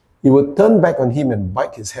 he would turn back on him and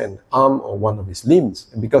bite his hand, arm, or one of his limbs.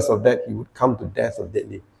 And because of that, he would come to death or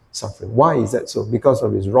deadly suffering. Why is that so? Because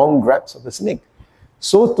of his wrong grasp of the snake.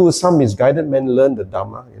 So too some misguided men learn the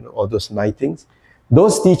Dhamma, all those 9 things.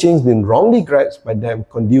 Those teachings been wrongly grasped by them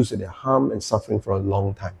conduce to their harm and suffering for a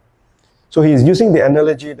long time. So he is using the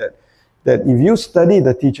analogy that if you study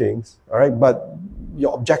the teachings, all right, but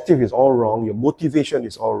your objective is all wrong, your motivation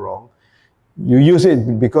is all wrong, you use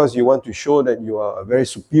it because you want to show that you are a very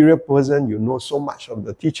superior person, you know so much of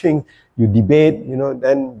the teaching, you debate,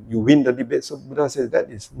 then you win the debate. So Buddha says that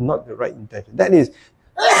is not the right intention. That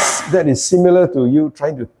is similar to you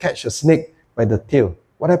trying to catch a snake by the tail.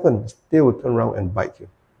 What happens? The tail will turn around and bite you.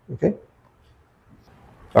 Okay?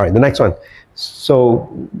 All right, the next one.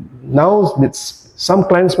 So now some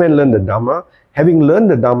clansmen learn the Dhamma. Having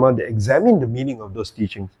learned the Dhamma, they examine the meaning of those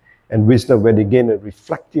teachings and wisdom where they gain a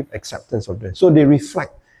reflective acceptance of them. So they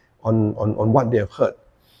reflect on what they have heard.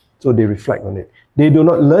 So they reflect on it. They do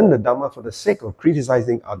not learn the Dhamma for the sake of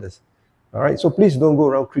criticizing others. All right, so please don't go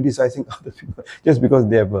around criticizing other people just because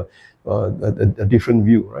they have a different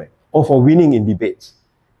view, right? Or for winning in debates.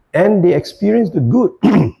 And they experience the good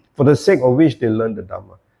for the sake of which they learn the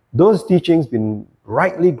Dhamma. Those teachings, been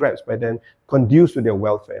rightly grasped by them, conduce to their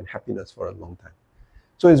welfare and happiness for a long time.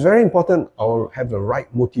 So it's very important to have the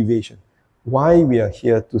right motivation. Why we are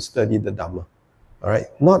here to study the Dhamma. All right,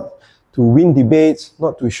 not to win debates,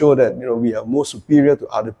 not to show that we are more superior to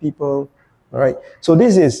other people. All right, so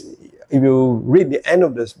this is, if you read the end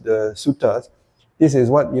of the suttas, this is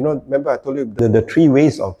what, remember I told you the 3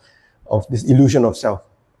 ways of this illusion of self.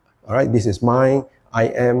 All right, this is mine, I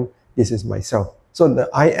am, This is myself. So the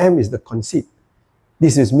I am is the conceit.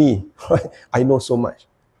 This is me, right? I know so much,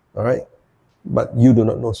 all right? But you do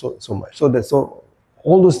not know so much. So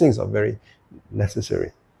all those things are very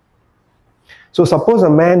necessary. So suppose a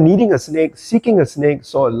man needing a snake, seeking a snake,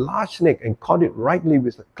 saw a large snake and caught it rightly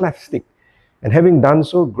with a cleft stick, and having done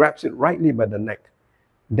so, grabs it rightly by the neck.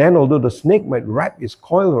 Then, although the snake might wrap its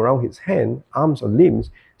coil around his hand, arms, or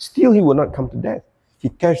limbs, still he will not come to death. He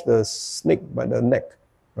catch the snake by the neck,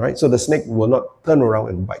 right? So the snake will not turn around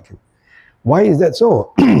and bite him. Why is that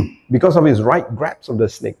so? Because of his right grasp of the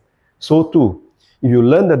snake. So too, if you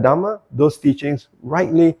learn the Dhamma, those teachings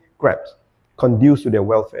rightly grasped conduce to their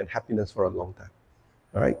welfare and happiness for a long time.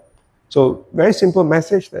 All right? So, very simple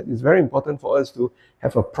message that is very important for us to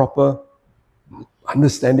have a proper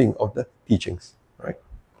understanding of the teachings, right?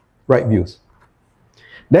 Right views.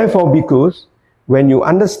 Therefore, bhikkhus, when you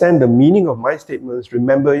understand the meaning of my statements,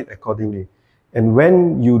 remember it accordingly. And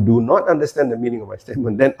when you do not understand the meaning of my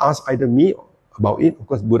statement, then ask either me about it. Of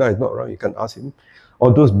course, Buddha is not around, you can't ask him.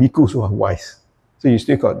 Or those bhikkhus who are wise. So you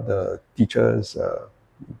still got the teachers,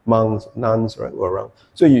 monks, nuns, right, who are around.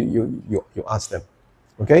 So you ask them.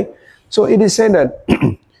 Okay? So it is said that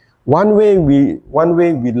one way we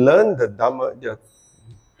learn the Dhamma,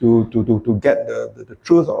 to get the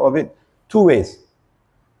truth of it, two ways.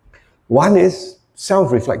 One is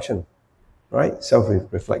self-reflection, right?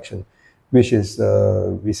 Self-reflection, which is,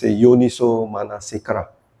 we say, yoniso manasikara,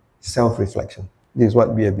 self-reflection. This is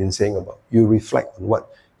what we have been saying about. You reflect on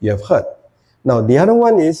what you have heard. Now, the other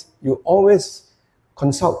one is, you always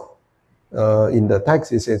consult. In the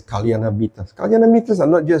text, it says, kalyana mittas. Kalyana mittas are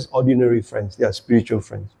not just ordinary friends, they are spiritual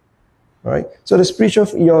friends. All right? So the spiritual,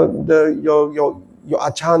 your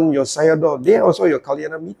achan, your sayadaw, they are also your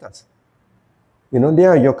kalyana mittas. You know, they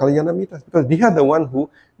are your kalyana mittas because they are the one who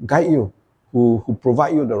guide you, who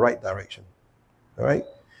provide you the right direction. All right?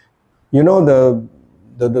 You know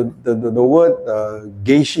the word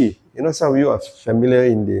geishi. You know, some of you are familiar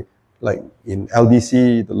in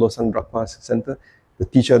LDC, the Losang Drakpa Center. The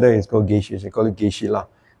teacher there is called geishi. They call it geishi la.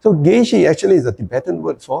 So geishi actually is a Tibetan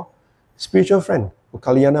word for spiritual friend, or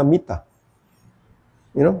kalyana mitta.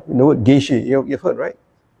 You know, the word geishi, you've heard, right?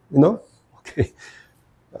 You know? Okay.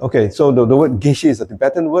 Okay, so the word geishi is a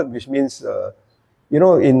Tibetan word, which means, you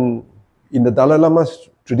know, in the Dalai Lama's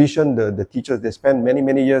tradition, the teachers, they spend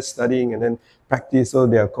many years studying and then practice, so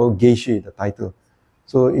they are called geishi, the title.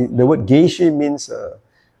 So the word geishi means,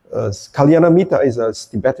 kalyana mitta is a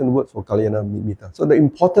Tibetan word for kalyana mitta. So the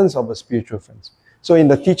importance of a spiritual friends. So in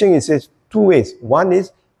the teaching, it says two ways. One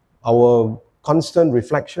is our constant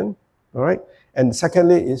reflection, all right? And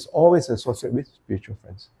secondly, is always associated with spiritual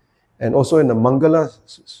friends. And also in the Mangala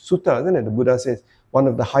Sutta, isn't it? The Buddha says, one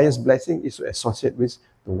of the highest blessings is to associate with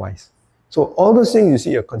the wise. So all those things, you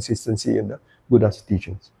see a consistency in the Buddha's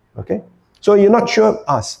teachings, okay? So you're not sure,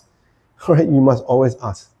 ask, right? You must always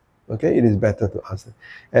ask, okay? It is better to ask.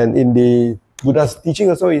 And in the Buddha's teaching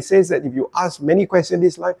also, he says that if you ask many questions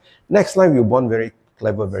this life, next life you're born very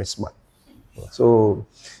clever, very smart. So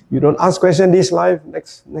you don't ask questions this life,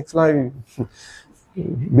 next life,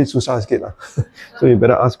 bit susah sikit lah. So you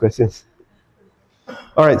better ask questions.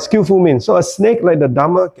 All right, skillful means. So a snake like the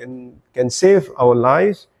Dhamma can save our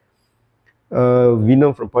lives.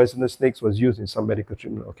 Venom from poisonous snakes was used in some medical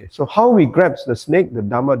treatment. Okay, so how we grasp the snake, the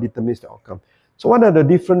Dhamma determines the outcome. So what are the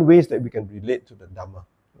different ways that we can relate to the Dhamma?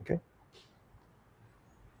 Okay.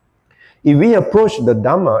 If we approach the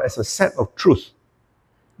Dhamma as a set of truths,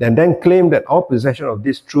 and then claim that our possession of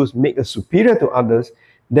these truths make us superior to others,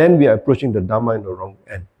 then we are approaching the Dhamma in the wrong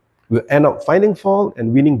end. We'll end up finding fault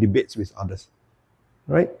and winning debates with others.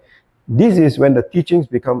 Right? This is when the teachings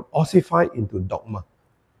become ossified into dogma.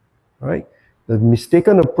 Right? The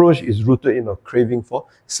mistaken approach is rooted in a craving for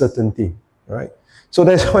certainty. Right? So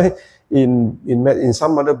that's why in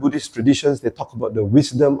some other Buddhist traditions, they talk about the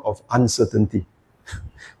wisdom of uncertainty.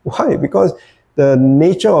 Why? Because the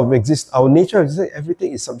nature of our nature of existence,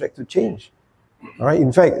 everything is subject to change. All right?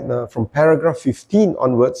 In fact, from paragraph 15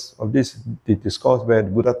 onwards of the discourse where the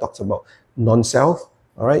Buddha talks about non-self,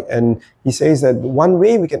 all right, and he says that one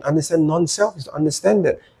way we can understand non-self is to understand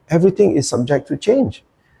that everything is subject to change.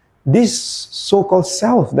 This so-called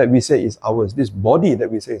self that we say is ours, this body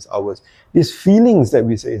that we say is ours, these feelings that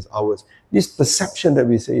we say is ours, this perception that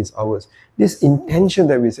we say is ours, this intention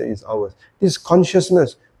that we say is ours, this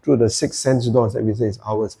consciousness through the 6 sense doors that we say is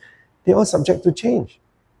ours, they're all subject to change.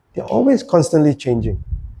 They're always constantly changing.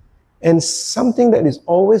 And something that is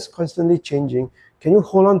always constantly changing, can you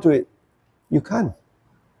hold on to it? You can't.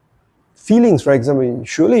 Feelings, for example,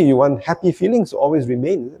 surely you want happy feelings to always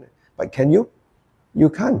remain, isn't it? But can you? You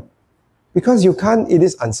can't. Because you can't, it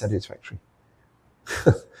is unsatisfactory.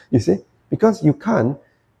 You see? Because you can't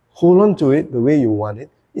hold on to it the way you want it.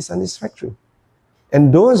 It's unsatisfactory.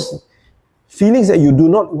 And those feelings that you do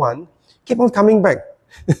not want keep on coming back.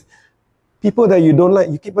 People that you don't like,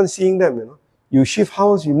 you keep on seeing them, you know. You shift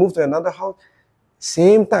house, you move to another house,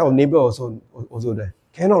 same type of neighbor also there.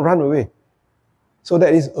 Cannot run away. So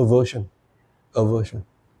that is aversion. Aversion.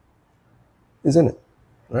 Isn't it?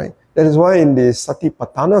 Right? That is why in the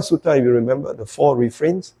Satipatthana Sutta, if you remember, the 4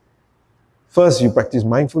 refrains. First, you practice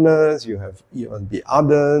mindfulness, you must be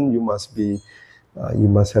ardent, you must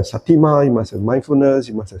have satima, you must have mindfulness,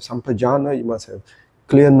 you must have sampajana, you must have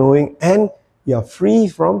clear knowing, and you are free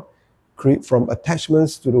from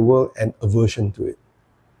attachments to the world and aversion to it.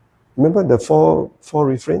 Remember the four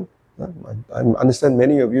refrain? I understand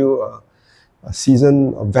many of you are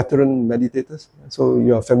seasoned or veteran meditators, so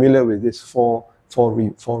you are familiar with these four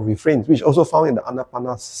refrains, which also found in the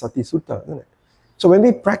Anapanasati Sutta, isn't it? So when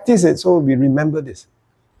we practice it, so we remember this.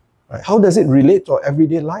 Right? How does it relate to our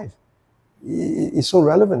everyday life? It's so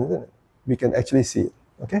relevant, isn't it? We can actually see it.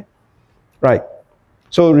 Okay? Right.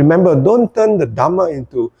 So remember, don't turn the Dhamma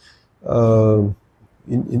into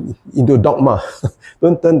dogma.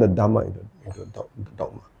 Don't turn the Dhamma into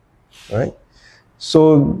dogma. Right?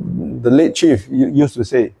 So the late chief used to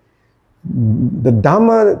say, the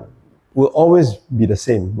Dhamma will always be the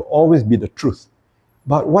same, will always be the truth.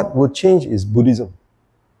 But what will change is Buddhism.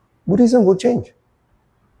 Buddhism will change.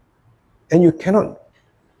 And you cannot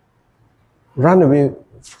run away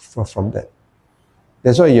from that.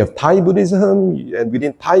 That's why you have Thai Buddhism, and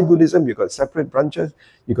within Thai Buddhism, you've got separate branches.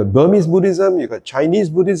 You've got Burmese Buddhism, you've got Chinese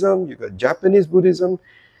Buddhism, you've got Japanese Buddhism.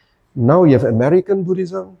 Now you have American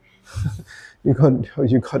Buddhism. you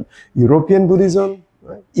got European Buddhism,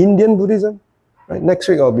 right? Indian Buddhism. Right? Next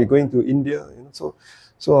week I'll be going to India, you know,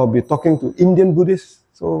 so I'll be talking to Indian Buddhists,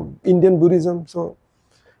 so Indian Buddhism. So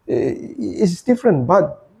it's different,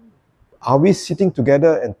 but are we sitting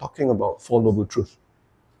together and talking about Four Noble Truths?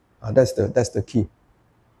 That's the key.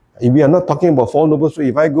 If we are not talking about Four Noble Truths,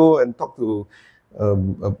 if I go and talk to,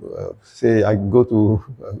 say I go to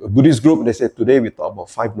a Buddhist group, they say today we talk about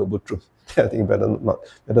 5 Noble Truths. I think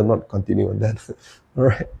better not continue on that. All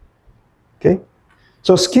right. Okay.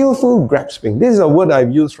 So skillful grasping. This is a word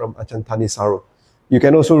I've used from Ajahn Thanisaro. You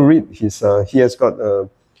can also read his. He has got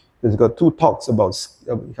 2 talks about.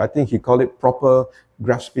 I think he called it proper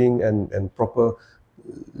grasping and proper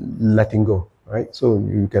letting go. Right. So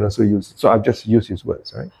you can also use. So I've just used his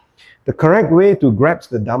words. Right. The correct way to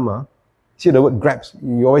grasp the Dhamma. See the word grasp.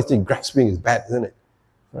 You always think grasping is bad, isn't it?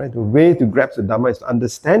 Right. The way to grasp the Dhamma is to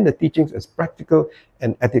understand the teachings as practical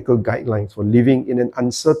and ethical guidelines for living in an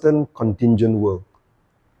uncertain, contingent world.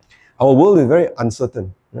 Our world is very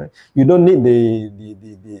uncertain. Right? You don't need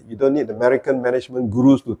the American management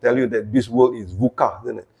gurus to tell you that this world is VUCA,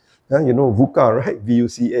 isn't it? You know VUCA, right?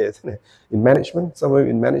 VUCA, isn't it? In management, somewhere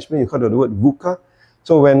in management, you heard of the word VUCA.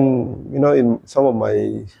 So when, you know, in some of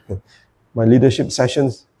my leadership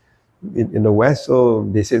sessions in the West, so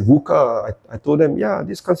they said VUCA. I told them, yeah,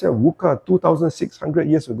 this concept of VUCA, 2,600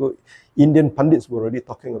 years ago, Indian pundits were already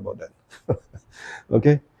talking about that.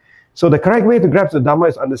 Okay? So the correct way to grasp the Dhamma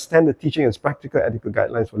is to understand the teaching as practical ethical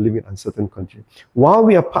guidelines for living in uncertain conditions. While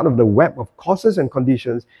we are part of the web of causes and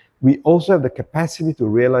conditions, we also have the capacity to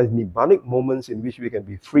realize nibbanic moments in which we can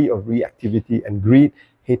be free of reactivity and greed,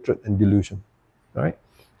 hatred, and delusion. Right?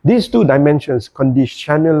 These 2 dimensions,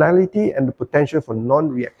 conditionality and the potential for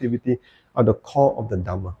non-reactivity, are the core of the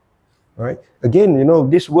Dhamma. Right? Again, you know,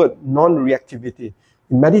 this word non-reactivity.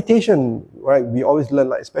 In meditation, right, we always learn,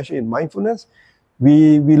 like, especially in mindfulness,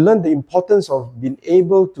 we learn the importance of being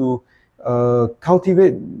able to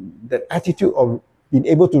cultivate that attitude of being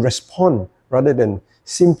able to respond rather than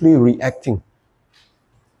simply reacting.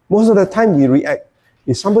 Most of the time we react.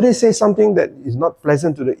 If somebody says something that is not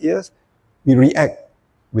pleasant to the ears, we react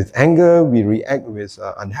with anger, we react with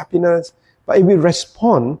unhappiness. But if we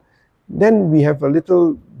respond, then we have a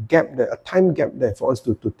little gap there, a time gap there for us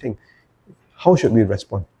to think, how should we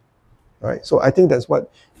respond? Right? So I think that's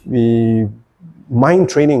what mind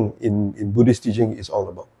training in Buddhist teaching is all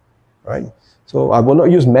about, right? So I will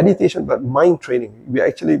not use meditation, but mind training. We're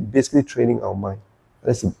actually basically training our mind.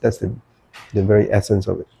 That's the very essence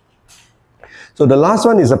of it. So the last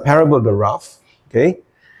one is a parable of the Raft. Okay,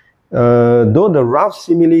 though the Raft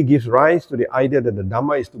simile gives rise to the idea that the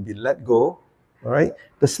Dhamma is to be let go, all right?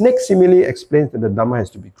 The snake simile explains that the Dhamma has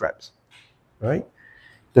to be grasped, right?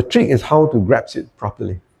 The trick is how to grasp it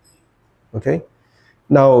properly. Okay.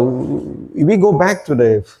 Now, if we go back to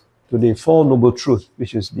the Four Noble Truths,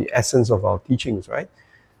 which is the essence of our teachings, right?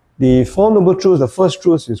 The Four Noble Truths, the first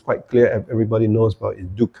truth is quite clear, everybody knows about, is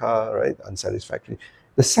dukkha, right? Unsatisfactory.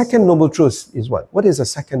 The second noble truth is what? What is the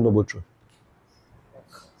second noble truth?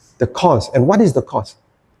 The cause. And what is the cause?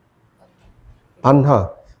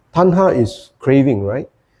 Tanha. Tanha is craving, right?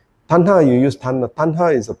 Tanha, you use tanha.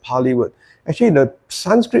 Tanha is a Pali word. Actually, the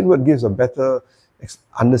Sanskrit word gives a better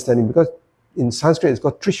understanding, because in Sanskrit it's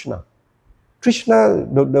called Trishna.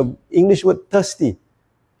 Trishna, the English word thirsty,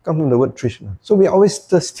 comes from the word Trishna. So we're always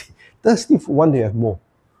thirsty. Thirsty for one to have more.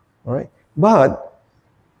 All right? But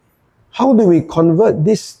how do we convert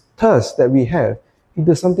this thirst that we have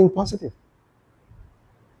into something positive?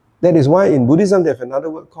 That is why in Buddhism they have another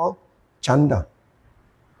word called chanda.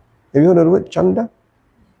 Have you heard of the word chanda?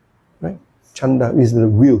 Right? Chanda is the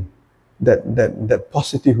will, that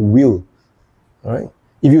positive will. All right?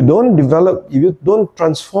 If you don't develop, if you don't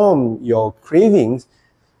transform your cravings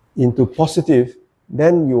into positive,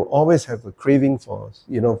 then you always have a craving for,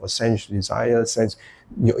 for sense desire,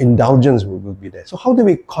 your indulgence will be there. So how do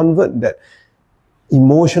we convert that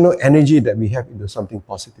emotional energy that we have into something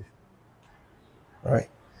positive? All right?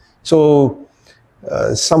 So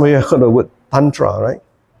some of you have heard the word tantra, right?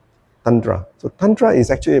 Tantra. So tantra is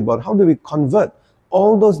actually about how do we convert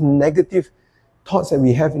all those negative thoughts that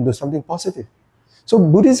we have into something positive. So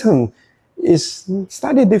Buddhism is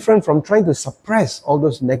slightly different from trying to suppress all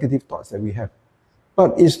those negative thoughts that we have,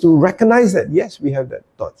 but is to recognize that yes, we have that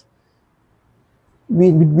thoughts.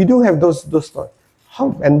 We do have those thoughts.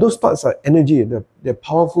 And those thoughts are energy, they're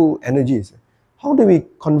powerful energies. How do we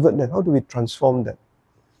convert them? How do we transform them?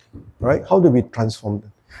 Right? How do we transform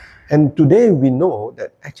them? And today we know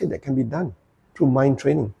that actually that can be done through mind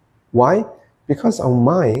training. Why? Because our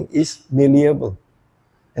mind is malleable.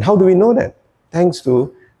 And how do we know that? Thanks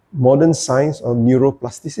to modern science of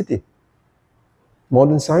neuroplasticity.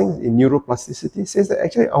 Modern science in neuroplasticity says that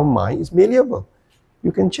actually our mind is malleable.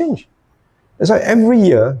 You can change. That's why every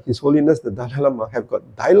year, His Holiness the Dalai Lama have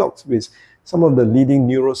got dialogues with some of the leading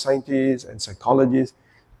neuroscientists and psychologists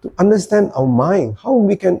to understand our mind, how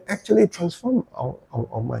we can actually transform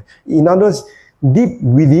our mind. In other words, deep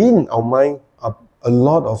within our mind are a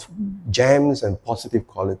lot of gems and positive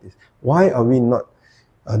qualities. Why are we not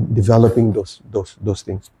developing those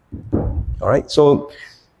things? All right, so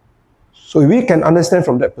if we can understand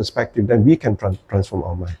from that perspective, then we can transform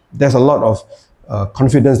our mind. There's a lot of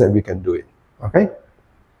confidence that we can do it. Okay,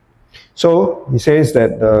 so he says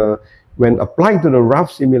that when applied to the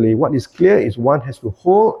raft simile, what is clear is one has to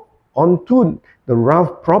hold onto the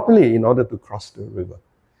raft properly in order to cross the river.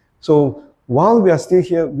 So while we are still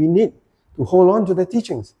here, we need to hold on to the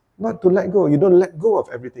teachings, not to let go. You don't let go of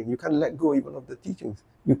everything. You can't let go even of the teachings.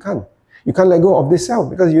 You can't. You can't let go of this self,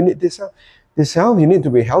 because you need this self. This self, you need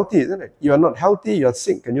to be healthy, isn't it? You are not healthy, you are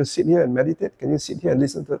sick. Can you sit here and meditate? Can you sit here and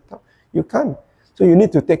listen to the talk? You can't. So you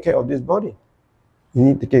need to take care of this body. You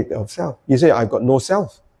need to take care of self. You say, I've got no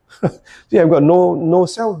self. See, I've got no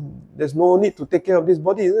self. There's no need to take care of this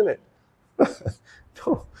body, isn't it?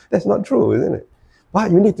 No, that's not true, isn't it?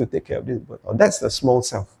 But you need to take care of this body. Oh, that's the small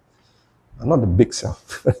self, not the big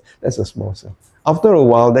self. That's the small self. After a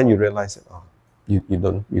while, then you realize that you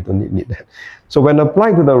don't need that. So when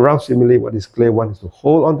applied to the raft simile, what is clear, one is to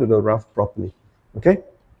hold on to the raft properly. Okay.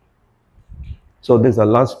 So there's the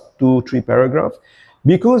last 2-3 paragraphs.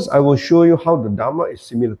 Because I will show you how the Dharma is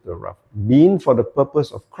similar to the raft, being for the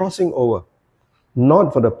purpose of crossing over,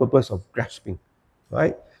 not for the purpose of grasping,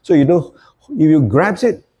 right? So if you grasp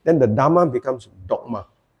it, then the Dharma becomes dogma.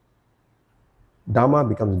 Dharma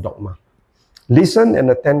becomes dogma. Listen and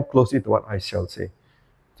attend closely to what I shall say.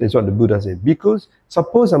 This is what the Buddha said. Because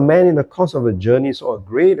suppose a man in the course of a journey saw a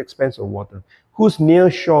great expanse of water, whose near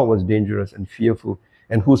shore was dangerous and fearful,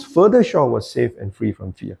 and whose further shore was safe and free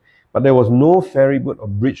from fear. But there was no ferry boat or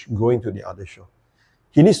bridge going to the other shore.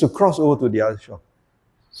 He needs to cross over to the other shore.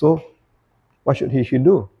 So, what should he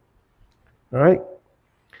do? All right.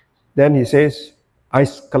 Then he says, I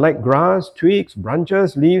collect grass, twigs,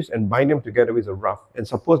 branches, leaves, and bind them together with a raft. And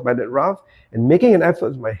suppose by that raft, and making an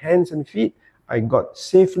effort with my hands and feet, I got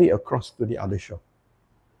safely across to the other shore.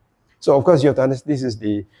 So, of course, you have to understand, this is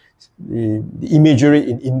the imagery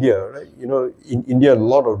in India, right? In India, a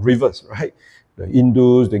lot of rivers, right? The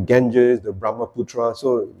Indus, the Ganges, the Brahmaputra.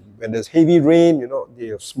 So when there's heavy rain, they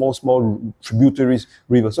have small tributaries,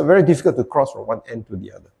 rivers. So very difficult to cross from one end to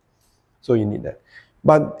the other. So you need that.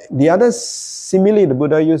 But the other simile the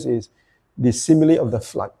Buddha used is the simile of the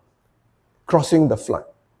flood, crossing the flood.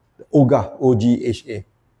 The Ogha, O-G-H-A.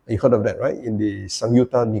 You heard of that, right? In the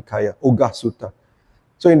Samyutta Nikaya, Ogha Sutta.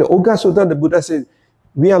 So in the Ogha Sutta, the Buddha said,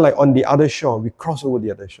 we are like on the other shore, we cross over the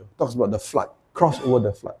other shore. Talks about the flood, cross over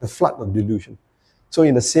the flood of delusion. So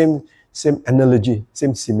in the same analogy,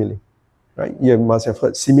 same simile, right? You must have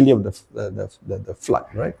heard simile of the flood,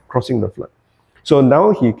 right? Crossing the flood. So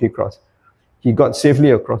now he crossed. He got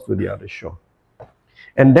safely across to the other shore.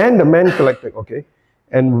 And then the man collected, okay?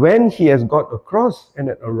 And when he has got across and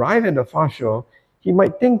had arrived at the far shore, he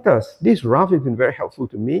might think thus, this raft has been very helpful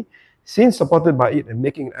to me. Since supported by it and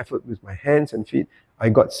making an effort with my hands and feet, I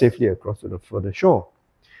got safely across to the further shore.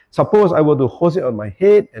 Suppose I were to hose it on my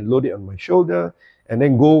head and load it on my shoulder and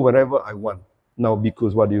then go wherever I want. Now,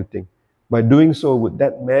 because what do you think? By doing so, would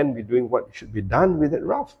that man be doing what should be done with that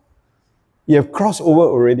raft? You have crossed over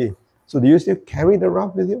already. So do you still carry the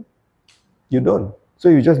raft with you? You don't. So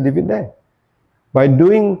you just leave it there. By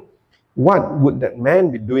doing, what would that man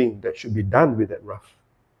be doing that should be done with that raft?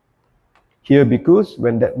 Here, because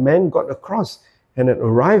when that man got across and had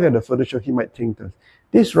arrived at the further shore, he might think that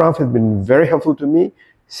this raft has been very helpful to me.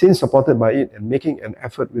 Since supported by it and making an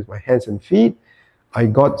effort with my hands and feet, I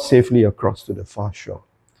got safely across to the far shore.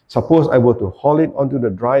 Suppose I were to haul it onto the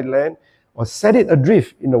dry land or set it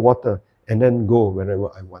adrift in the water and then go wherever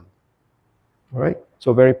I want. All right?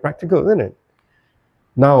 So very practical, isn't it?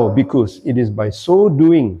 Now, because it is by so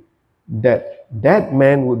doing that that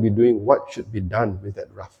man would be doing what should be done with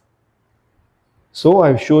that raft. So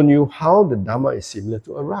I've shown you how the Dharma is similar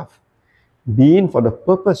to a raft, being for the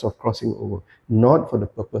purpose of crossing over, not for the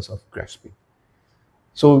purpose of grasping.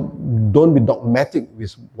 So don't be dogmatic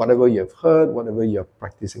with whatever you have heard, whatever you are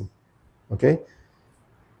practicing. Okay?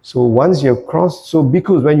 So once you have crossed, so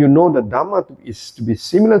because when you know the Dharma is to be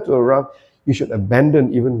similar to a raft, you should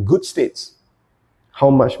abandon even good states. How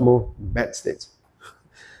much more bad states?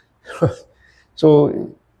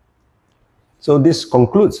 So this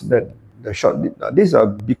concludes that the short. This is a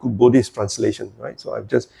Bhikkhu Buddhist translation, right? So I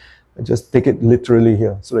just take it literally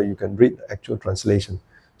here so that you can read the actual translation.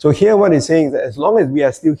 So here what it's saying is that as long as we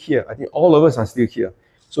are still here, I think all of us are still here,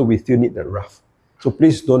 so we still need the raft. So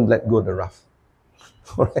please don't let go of the raft.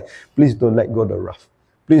 All right? Please don't let go of the raft.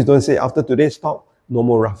 Please don't say after today's talk, no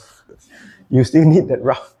more raft. You still need that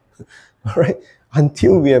raft. All right?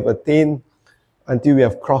 Until we have attained, until we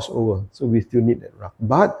have crossed over, so we still need that raft.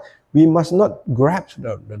 But we must not grasp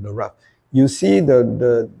the raft. You see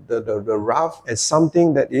the raft as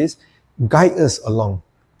something that is guide us along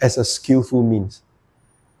as a skillful means.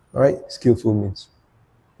 All right, skillful means.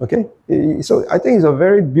 Okay, so I think it's a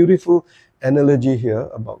very beautiful analogy here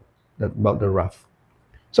about the raft.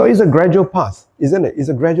 So it's a gradual path, isn't it? It's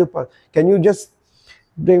a gradual path. Can you just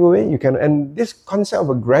break away? You can, and this concept of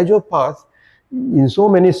a gradual path in so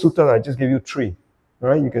many suttas, I just give you 3. All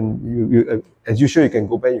right, you can as usual, you can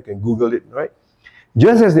go back, you can Google it. Right,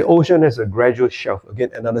 just as the ocean has a gradual shelf.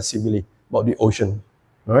 Again, another simile about the ocean.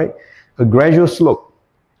 All right, a gradual slope.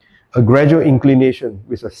 A gradual inclination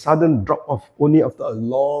with a sudden drop off only after a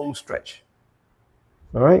long stretch.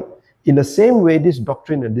 All right? In the same way, this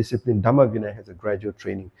doctrine and discipline, Dhamma Vinaya, has a gradual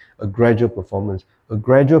training, a gradual performance, a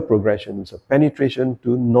gradual progression. It's a penetration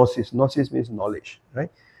to gnosis. Gnosis means knowledge, right?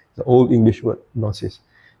 The old English word, gnosis.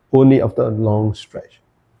 Only after a long stretch.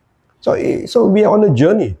 So we are on a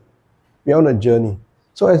journey. We are on a journey.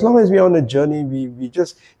 So as long as we are on a journey, we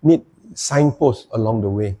just need signposts along the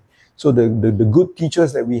way. So the good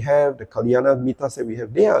teachers that we have, the Kalyana Mittas that we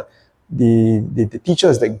have, they are the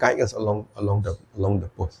teachers that guide us along the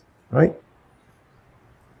path, right?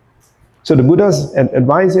 So the Buddha's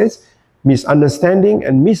advice is, misunderstanding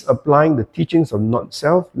and misapplying the teachings of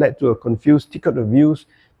not-self led to a confused ticket of views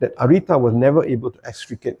that Arita was never able to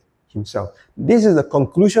extricate himself. This is the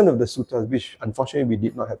conclusion of the suttas, which unfortunately we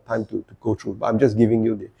did not have time to go through, but I'm just giving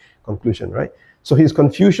you the conclusion, right? So his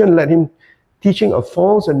confusion led him teaching a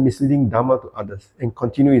false and misleading Dhamma to others and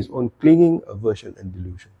continue his own clinging, aversion, and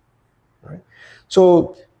delusion. Right?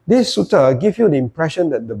 So this sutta gives you the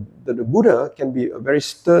impression that the Buddha can be a very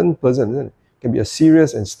stern person, isn't it? Can be a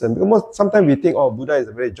serious and stern. Because sometimes we think, oh, Buddha is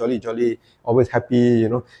a very jolly, always happy,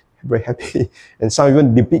 very happy. And some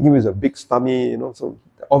even depict him as a big tummy, So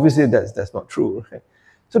obviously that's not true. Right?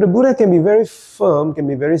 So the Buddha can be very firm, can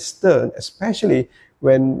be very stern, especially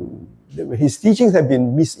when his teachings have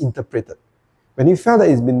been misinterpreted. When he felt that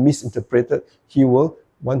it's been misinterpreted, he will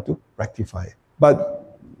want to rectify it.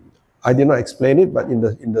 But I did not explain it, but in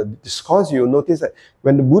the discourse, you'll notice that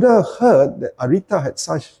when the Buddha heard that Arita had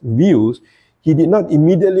such views, he did not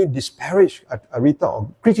immediately disparage Arita or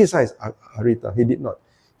criticize Arita. He did not.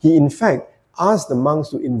 He, in fact, asked the monks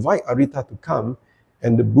to invite Arita to come,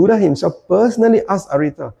 and the Buddha himself personally asked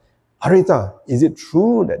Arita, Arita, is it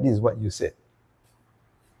true that this is what you said?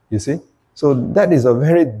 You see? So that is a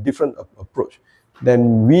very different approach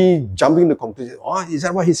than we jumping to conclusion. Oh, is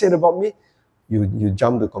that what he said about me? You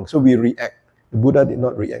jump to conclusion. So we react. The Buddha did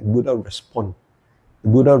not react. The Buddha responded. The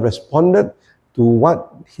Buddha responded to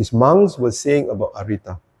what his monks were saying about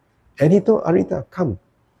Arita. And he told Arita, come.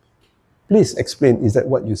 Please explain, is that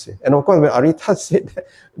what you say? And of course, when Arita said that,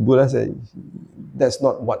 Buddha said, that's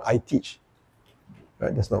not what I teach.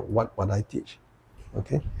 Right? That's not what I teach.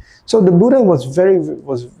 Okay? So the Buddha was very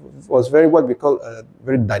what we call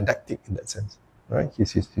very didactic in that sense. Right?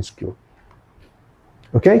 His skill.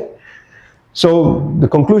 Okay? So the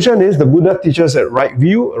conclusion is the Buddha teaches that right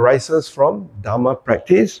view arises from Dharma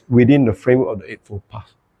practice within the framework of the Eightfold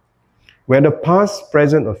Path. Whether past,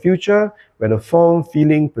 present or future, whether form,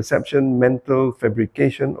 feeling, perception, mental,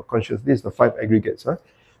 fabrication or consciousness, the 5 aggregates.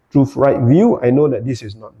 Through right view, I know that this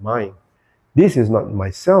is not mine. This is not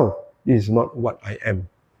myself. This is not what I am.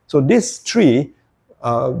 So these 3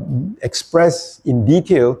 express in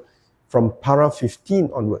detail from para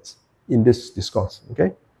 15 onwards in this discourse.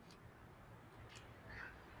 Okay?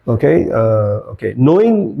 Okay.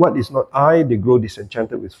 Knowing what is not I, they grow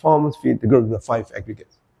disenchanted with forms, they grow with the 5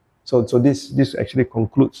 aggregates. So this actually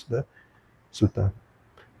concludes the sutta.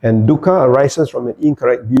 And dukkha arises from an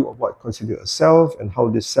incorrect view of what constitutes a self and how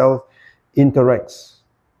this self interacts,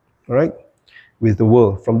 right, with the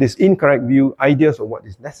world. From this incorrect view, ideas of what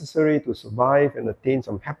is necessary to survive and attain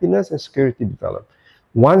some happiness and security develop.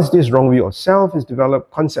 Once this wrong view of self is developed,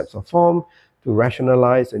 concepts are formed to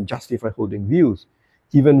rationalize and justify holding views,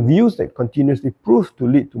 even views that continuously prove to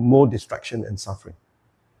lead to more distraction and suffering.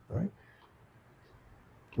 Right?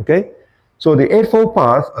 Okay? So the Eightfold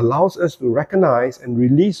Path allows us to recognize and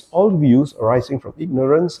release all views arising from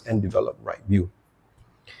ignorance and develop right view.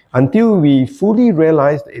 Until we fully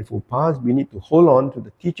realize the Eightfold Path, we need to hold on to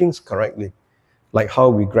the teachings correctly, like how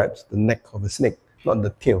we grab the neck of a snake, not the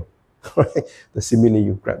tail. Right? The simile,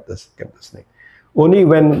 you grab the snake.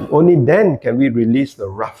 Only then can we release the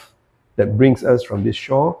raft that brings us from this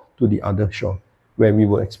shore to the other shore, where we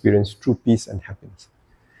will experience true peace and happiness.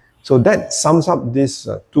 So that sums up these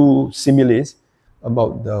 2 similes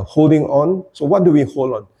about the holding on. So what do we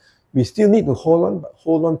hold on? We still need to hold on, but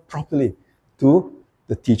hold on properly to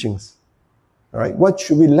the teachings. All right? What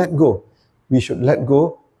should we let go? We should let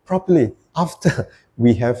go properly after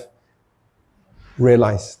we have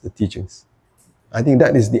realized the teachings. I think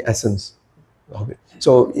that is the essence of it.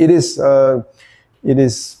 So it is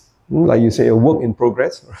like you say, a work in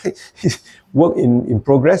progress, right? Work in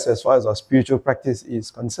progress as far as our spiritual practice is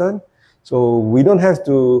concerned. So we don't have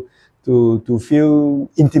to feel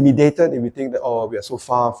intimidated if we think that, oh, we are so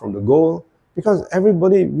far from the goal. Because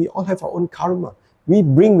everybody, we all have our own karma. We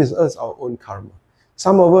bring with us our own karma.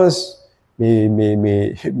 Some of us may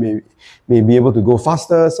be able to go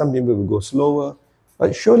faster, some people will go slower.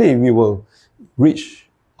 But surely we will reach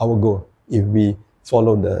our goal if we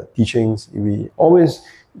follow the teachings, if we always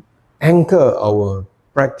anchor our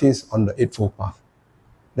practice on the Eightfold Path,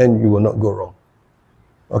 then you will not go wrong.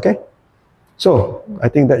 Okay? So, I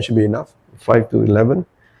think that should be enough, 5 to 11.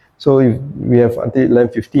 So, if we have until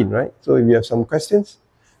 11:15, right? So, if you have some questions,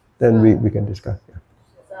 then we can discuss. Yeah.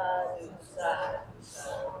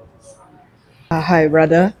 Hi,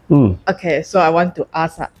 brother. Okay, so I want to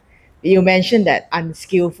ask, you mentioned that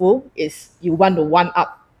unskillful is you want to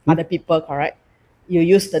one-up other people, correct? You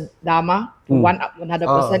use the Dharma to one-up another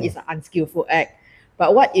person is an unskillful act.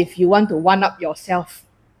 But what if you want to one-up yourself?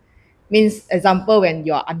 Means, example, when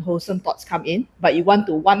your unwholesome thoughts come in, but you want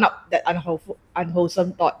to one-up that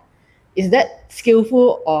unwholesome thought. Is that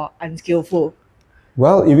skillful or unskillful?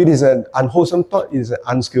 Well, if it is an unwholesome thought, it is an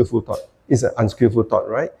unskillful thought. It's an unskillful thought,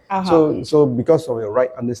 right? So because of your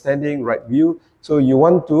right understanding, right view, so you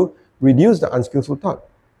want to reduce the unskillful thought.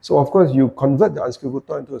 So of course, you convert the unskillful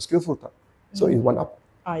thought into a skillful thought. So it's one up.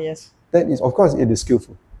 Yes. That is, of course, it is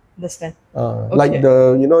skillful. Understand. Okay. Like in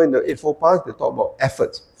the Eightfold Path, they talk about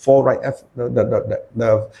efforts, 4 right effort.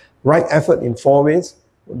 The right effort in 4 ways.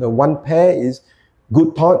 The one pair is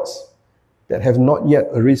good thoughts that have not yet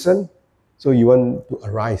arisen. So you want to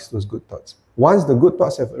arise those good thoughts. Once the good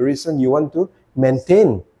thoughts have arisen, you want to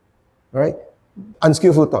maintain, right?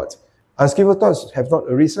 Unskillful thoughts. Unskillful thoughts have not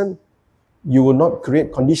arisen, you will not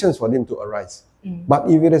create conditions for them to arise. But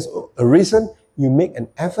if it has arisen, you make an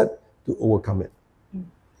effort to overcome it.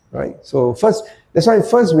 Right? So that's why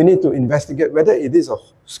first we need to investigate whether it is a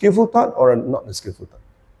skillful thought or not a skillful thought.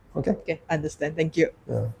 Okay? Okay, understand. Thank you.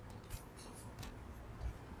 Yeah.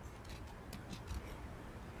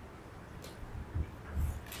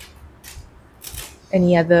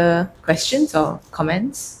 Any other questions or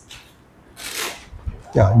comments?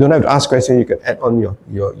 Yeah, don't have to ask questions, you can add on your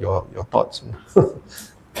thoughts.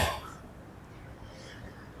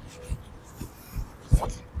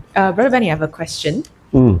 Brother Benny, I have a question.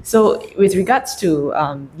 So with regards to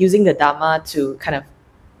using the Dharma to kind of,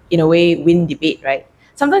 in a way, win debate, right?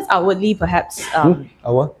 Sometimes outwardly, perhaps,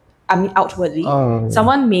 outwardly,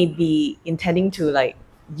 someone may be intending to like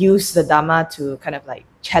use the Dharma to kind of like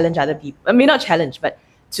challenge other people. I mean, not challenge, but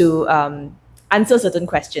to answer certain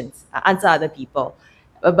questions, answer other people.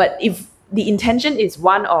 But if the intention is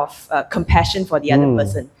one of compassion for the other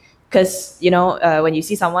person, because when you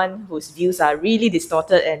see someone whose views are really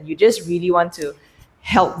distorted and you just really want to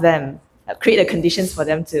help them, create the conditions for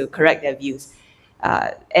them to correct their views,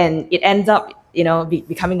 and it ends up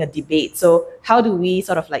becoming a debate. So how do we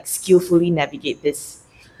sort of like skillfully navigate this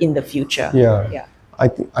in the future? Yeah.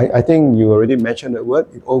 I think you already mentioned that word.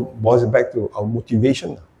 It all boils back to our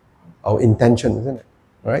motivation, our intention, isn't it?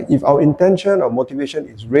 Right? If our intention or motivation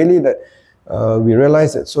is really that we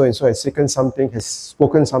realize that so and so has spoken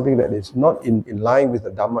something that is not in line with the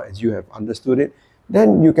Dharma as you have understood it,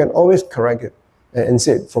 then you can always correct it and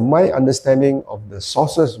say, from my understanding of the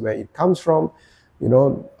sources where it comes from,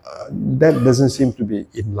 that doesn't seem to be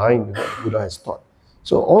in line with what Buddha has taught.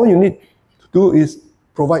 So all you need to do is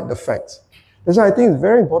provide the facts. That's why I think it's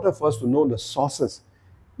very important for us to know the sources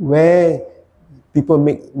where people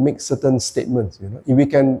make certain statements. If we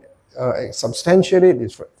can substantiate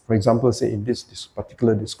it, for example, say in this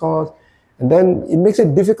particular discourse, and then it makes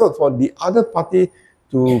it difficult for the other party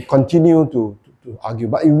to continue to argue.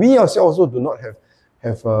 But if we ourselves also do not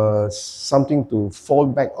have something to fall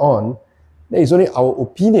back on, then it's only our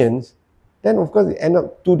opinions, then of course it end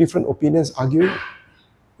up two different opinions arguing,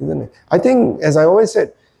 isn't it? I think, as I always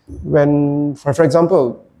said, when, for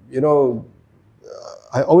example,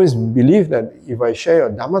 I always believe that if I share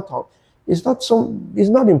a Dhamma talk, it's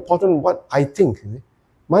not important what I think.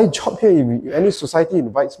 My job here, if any society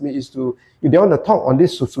invites me, is to, if they want to talk on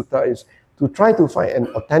this sutta, is to try to find an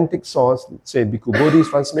authentic source, say Bhikkhu Bodhi's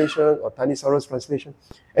translation or Thanissaro's translation,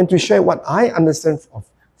 and to share what I understand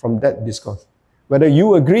from that discourse. Whether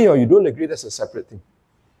you agree or you don't agree, that's a separate thing.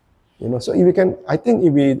 So if we can, I think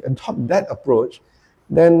if we adopt that approach,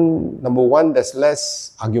 then number one, there's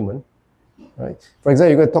less argument, right? For example,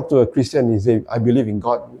 you're going to talk to a Christian, he say, I believe in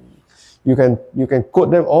God. You can quote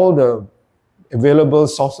them all the available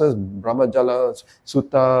sources, Brahmajala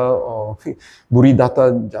Sutta or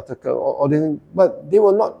Buddhadatta Jataka, or this, but they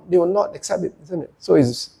will not accept it, isn't it? So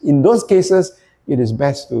in those cases, it is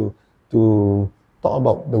best to talk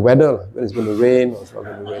about the weather, whether it's going to rain or it's not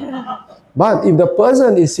going to rain. But if the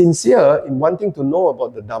person is sincere in wanting to know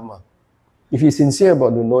about the Dhamma, if he's sincere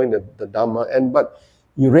about knowing the Dhamma, but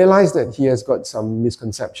you realize that he has got some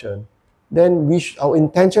misconception, then our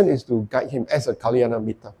intention is to guide him as a Kalyana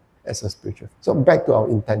Mitta, as a spiritual. So back to our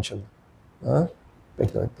intention. Back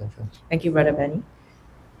to our intention. Thank you, Brother Benny.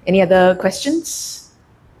 Any other questions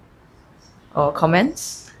or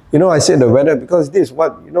comments? I said the weather because this is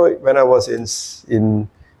what, when I was in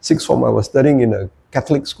sixth form, I was studying in a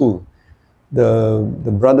Catholic school. The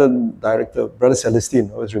brother director, Brother Celestine,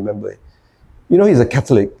 I always remember it. He's a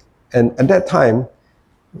Catholic, and at that time,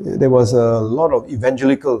 there was a lot of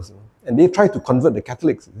evangelicals, and they tried to convert the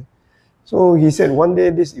Catholics. So he said one day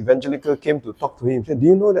this evangelical came to talk to him. He said, do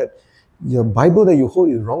you know that your Bible that you hold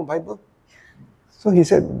is wrong Bible? So he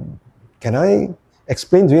said, can I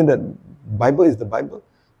explain to him that Bible is the Bible?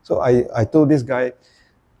 So I told this guy,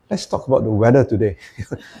 let's talk about the weather today.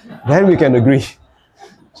 Then we can agree.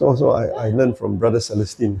 So I learned from Brother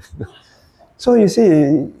Celestine. So you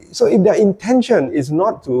see, so if their intention is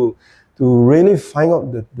not to really find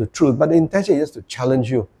out the truth, but the intention is just to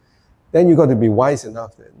challenge you, then you got to be wise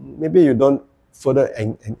enough that maybe you don't further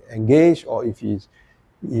engage, or if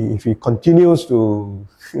he continues to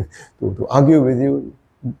argue with you,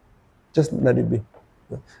 just let it be.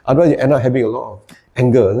 Otherwise, you end up having a lot of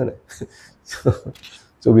anger, isn't it?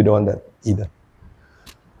 So we don't want that either.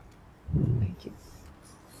 Thank you.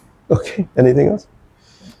 Okay, anything else?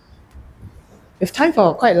 We have time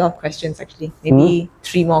for quite a lot of questions, actually. Maybe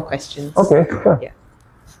 3 more questions. Okay, sure. Yeah.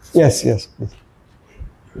 Yes, please.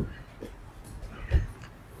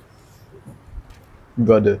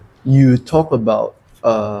 Brother, you talk about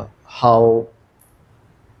how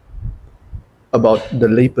about the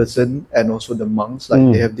layperson and also the monks,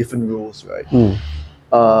 like they have different roles, right?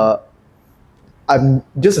 I'm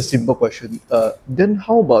just a simple question. Then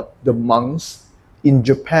how about the monks in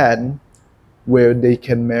Japan where they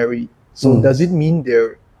can marry? So does it mean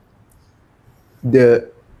they're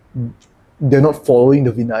not following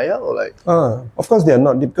the Vinaya, or like? Of course they are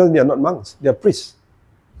not, because they are not monks. They are priests.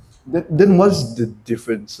 Then what's the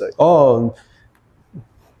difference? Like? Oh,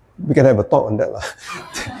 we can have a talk on that.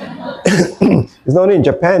 It's not only in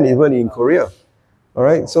Japan, even in Korea. All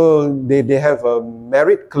right, so they have a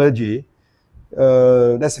married clergy.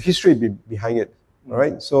 There's a history behind it. All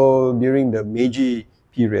right, so during the Meiji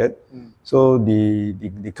period, so the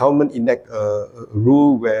government enact a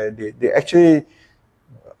rule where they actually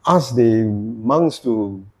ask the monks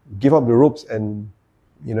to give up the ropes and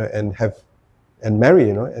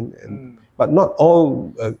marry, but not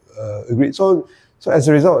all agreed. So as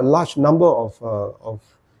a result, a large number of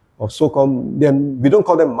so-called, we don't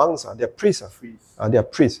call them monks, they're priests. They are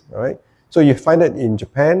priests, all right? So you find that in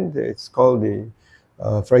Japan, it's called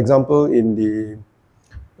for example, in the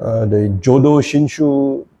Jodo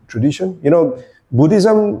Shinshu tradition.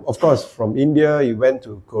 Buddhism, of course, from India, it went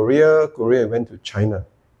to Korea, it went to China,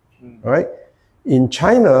 all right? In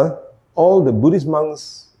China, all the Buddhist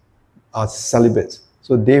monks are celibates.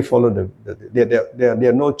 So they follow there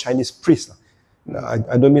are no Chinese priests.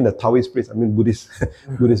 I don't mean the Taoist priests, I mean Buddhist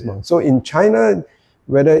monks. So in China,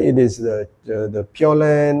 whether it is the Pure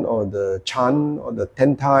Land or the Chan or the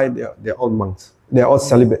Tentai, they're all monks. They're all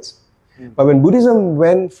celibates. But when Buddhism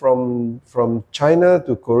went from China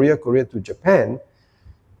to Korea to Japan,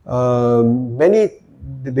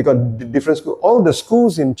 they got different schools. All the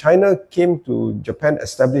schools in China came to Japan,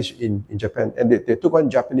 established in Japan, and they took on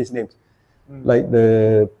Japanese names. Like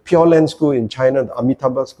the Pure Land School in China, the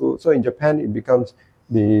Amitabha School. So in Japan, it becomes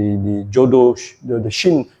the Jodo, the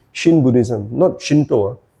Shin Buddhism, not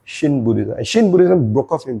Shinto, Shin Buddhism. And Shin Buddhism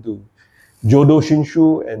broke off into Jodo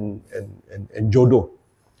Shinshu and Jodo.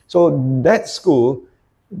 So that school,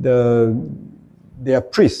 they are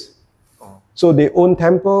priests. So they own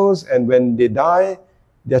temples, and when they die,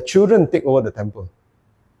 their children take over the temple.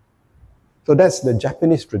 So that's the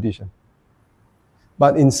Japanese tradition.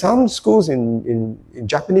 But in some schools in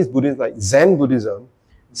Japanese Buddhism, like Zen Buddhism,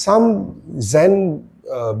 some Zen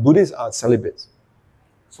Buddhists are celibates.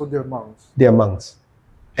 So they're monks. They are monks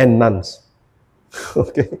and nuns.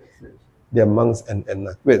 Okay? They are monks and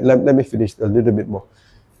nuns. Wait, let me finish a little bit more.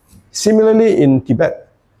 Similarly in Tibet,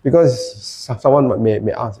 because someone may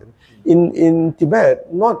ask, in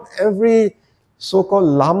Tibet, not every so-called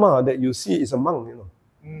lama that you see is a monk,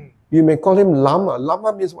 You may call him lama.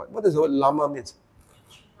 Lama means what? What does the word lama means?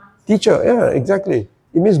 Teacher, yeah, exactly.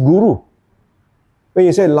 It means guru. When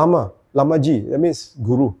you say lama, lamaji, that means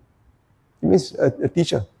guru. It means a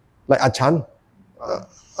teacher, like Achan.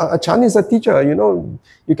 Achan is a teacher,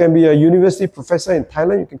 You can be a university professor in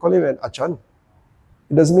Thailand, you can call him an Achan.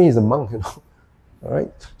 It doesn't mean he's a monk, All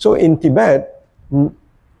right. So in Tibet,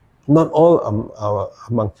 not all are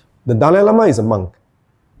monks. The Dalai Lama is a monk.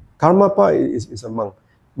 Karmapa is a monk.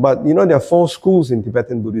 But there are 4 schools in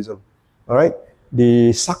Tibetan Buddhism. All right.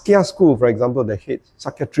 The Sakya school, for example, the head,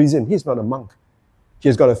 Sakya Trizin, he's not a monk.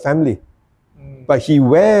 He's got a family. But he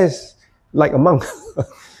wears like a monk.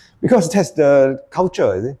 Because that's the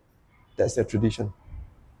culture, is it? That's the tradition.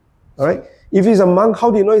 All right. If he's a monk,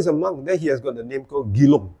 how do you know he's a monk? Then he has got the name called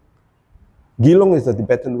Gilong. Gilong is the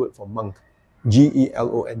Tibetan word for monk.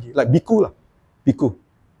 G-E-L-O-N-G. Like Bhikkhu lah. Bhikkhu.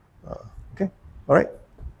 Okay. All right.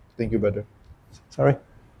 Thank you, brother. Sorry.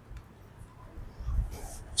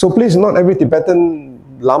 So please, not every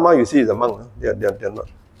Tibetan Lama you see is a monk. They're not.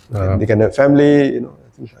 They can have family,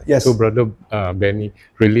 Yes. So, Brother Benny,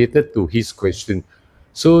 related to his question,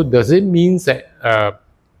 so does it mean that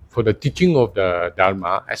for the teaching of the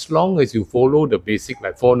Dharma, as long as you follow the basic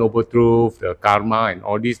like Four Noble Truths, the karma and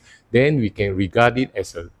all this, then we can regard it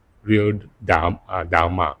as a real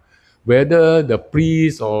Dharma. Whether the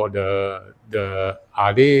priest or the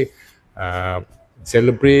are they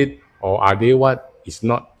celebrate or are they what, it's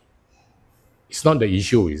not the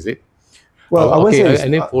issue, is it? Well, I would say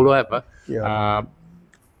and then follow up.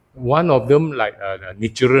 One of them, like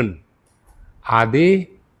Nichiren, are they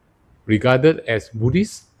regarded as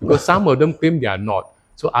Buddhists? Because some of them claim they are not.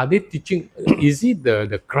 So are they teaching, is it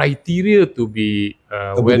the criteria to be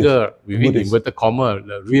whether, within inverted comma,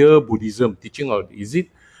 the real Buddhism teaching, or is it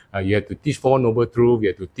you have to teach Four Noble Truths, you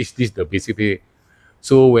have to teach this, the basic way.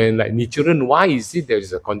 So when like Nichiren, why is it there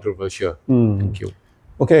is a controversial? Thank you.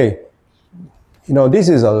 Okay. This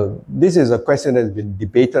is a question that's been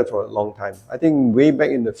debated for a long time. I think way back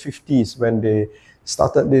in the 50s when they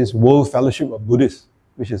started this World Fellowship of Buddhists,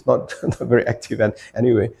 which is not very active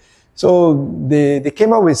anyway. So they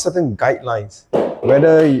came up with certain guidelines,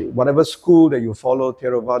 whatever school that you follow,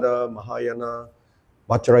 Theravada, Mahayana,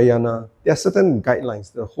 Vajrayana, there are certain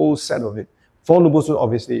guidelines, the whole set of it. Four Noble Truths,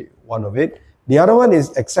 obviously one of it. The other one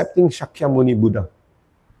is accepting Shakyamuni Buddha.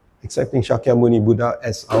 Accepting Shakyamuni Buddha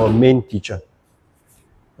as our main teacher.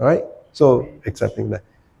 All right? So, accepting that.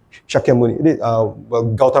 Shakyamuni,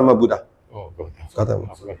 Gautama Buddha. Oh,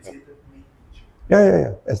 Gautama.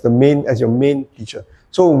 Yeah. As your main teacher.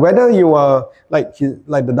 So whether you are like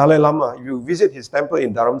the Dalai Lama, if you visit his temple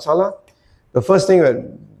in Dharamsala, the first thing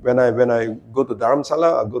when I go to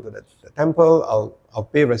Dharamsala, I'll go to the temple, I'll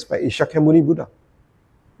pay respect, is Shakyamuni Buddha.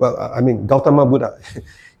 well, I mean, Gautama Buddha.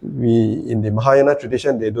 In the Mahayana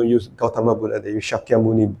tradition, they don't use Gautama Buddha, they use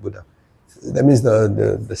Shakyamuni Buddha. That means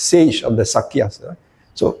the sage of the Sakyas. Right?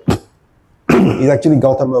 So it's actually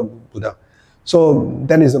Gautama Buddha. So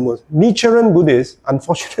that is the most. Nichiren Buddhists,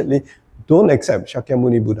 unfortunately, don't accept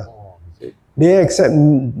Shakyamuni Buddha. They accept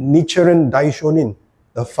Nichiren Daishonin,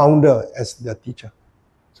 the founder, as their teacher.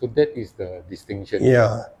 So that is the distinction.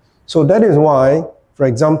 Yeah. So that is why, for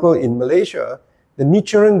example, in Malaysia, the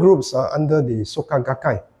Nichiren groups are under the Soka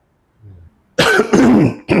Gakkai.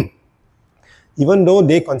 Even though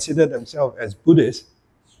they consider themselves as Buddhists,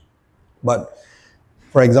 but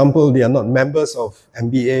for example, they are not members of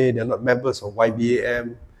M.P.A, they are not members of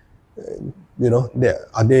YBAM.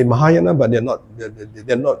 Are they Mahayana, but they're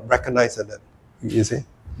not recognized as that. You see,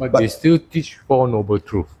 but they still teach Four Noble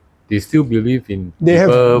Truths. They still believe in they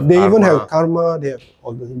karma. even have karma. They have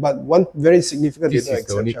all this, but one very significant. This is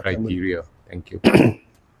the only criteria. Thank you.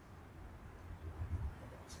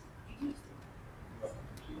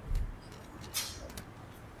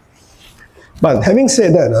 But having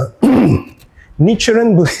said that,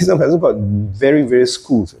 Nichiren Buddhism has got very, very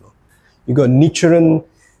schools. You got Nichiren,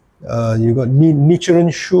 you got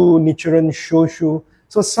Nichiren Shu, Nichiren Shoshu.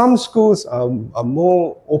 So some schools are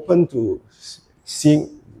more open to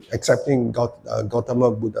accepting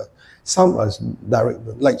Gautama Buddha. Some are direct,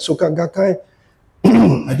 like Soka Gakkai.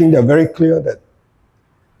 I think they're very clear that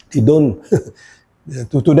they don't.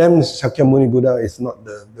 to them, Shakyamuni Buddha is not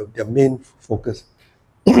their main focus.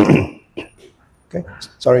 Okay,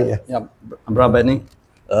 sorry, yeah. Yeah, Brother Benny,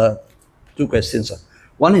 two questions.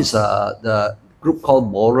 One is the group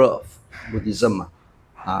called Moral of Buddhism.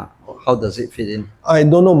 How does it fit in? I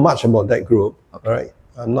don't know much about that group, okay. Right?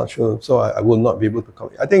 I'm not sure, so I will not be able to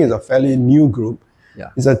comment. I think it's a fairly new group.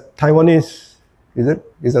 Yeah. It's a Taiwanese, is it?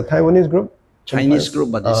 It's a Taiwanese group? Chinese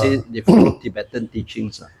group, but they say they follow Tibetan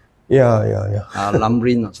teachings. Yeah.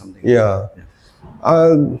 Lamrim or something. Yeah.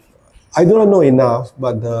 I do not know enough,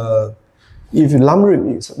 but if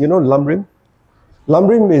Lamrim is, you know Lamrim?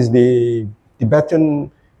 Lamrim is the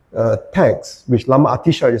Tibetan text which Lama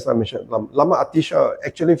Atisha just mentioned. Lama Atisha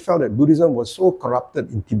actually felt that Buddhism was so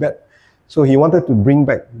corrupted in Tibet, so he wanted to bring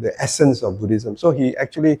back the essence of Buddhism. So he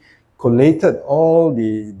actually collated all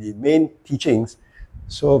the main teachings.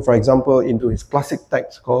 So for example, into his classic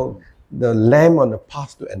text called The Lamp on the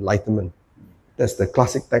Path to Enlightenment. That's the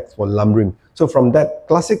classic text for Lamrim. So from that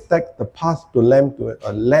classic text, the path to lamp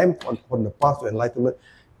on the path to enlightenment,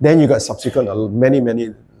 then you got subsequent many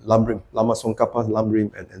Lamrim, Lama Tsongkhapa,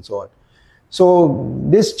 Lamrim, and so on. So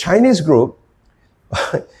this Chinese group,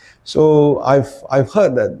 so I've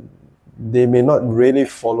heard that they may not really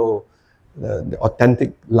follow the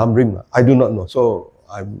authentic Lamrim. I do not know, so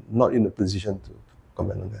I'm not in a position to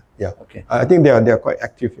comment on that. Yeah, okay. I think they are quite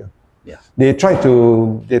active here. Yeah, they try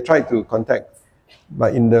to contact.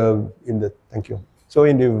 But in the thank you. So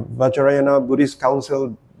in the Vajrayana Buddhist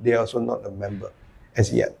Council, they are also not a member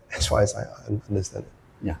as yet, as far as I understand it.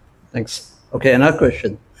 Yeah, thanks. Okay, another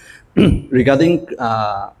question regarding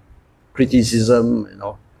criticism.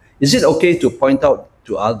 Is it okay to point out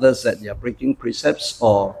to others that they are breaking precepts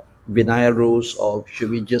or Vinaya rules, or should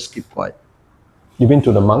we just keep quiet? You mean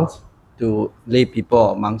to the monks? To lay people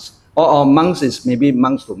or monks, or monks is maybe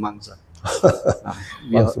monks to monks.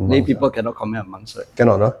 Lay people cannot comment on monks, right?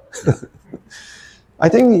 Cannot, no? I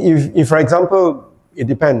think if for example, it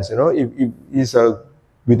depends, if it's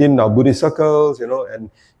within our Buddhist circles,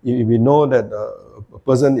 and if we know that a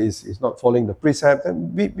person is not following the precept,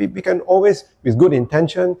 then we can always, with good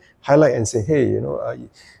intention, highlight and say, hey, do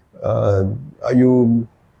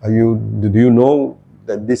you know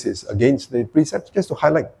that this is against the precepts? Just to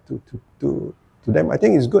highlight to them. I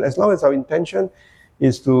think it's good as long as our intention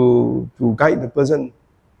is to guide the person.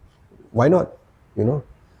 Why not?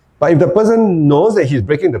 But if the person knows that he's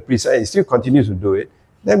breaking the precept and he still continues to do it,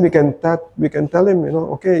 then we can tell him,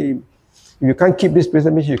 okay, if you can't keep this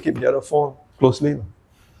precept, you keep the other four closely.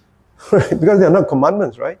 Because they are not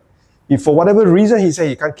commandments, right? If for whatever reason he say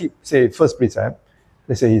he can't keep, say, first precept,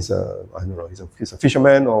 let's say he's a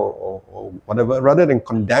fisherman or whatever, rather than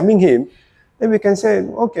condemning him, then we can say,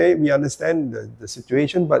 okay, we understand the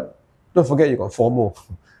situation, but don't forget you got 4 more.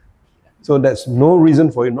 So that's no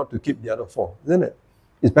reason for you not to keep the other 4, isn't it?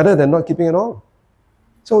 It's better than not keeping it all.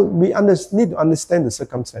 So we need to understand the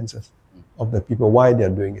circumstances of the people, why they are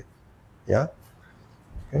doing it. Yeah?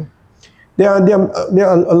 Okay. There are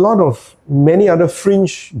a lot of many other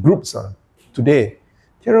fringe groups today.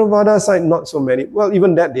 Theravada side, not so many. Well,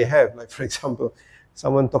 even that they have. Like for example,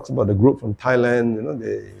 someone talks about the group from Thailand,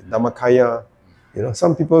 the Dhammakaya.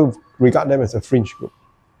 Some people regard them as a fringe group.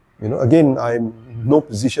 You know, again, I'm in no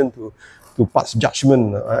position to pass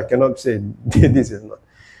judgment. I cannot say this is not.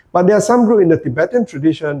 But there are some group in the Tibetan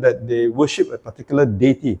tradition that they worship a particular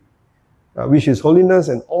deity, which is holiness,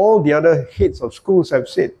 and all the other heads of schools have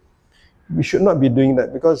said we should not be doing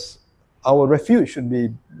that because our refuge should be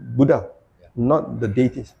Buddha, not the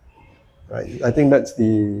deities. Right? I think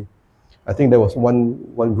there was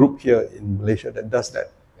one group here in Malaysia that does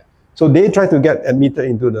that. So they try to get admitted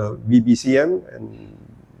into the VBCM, and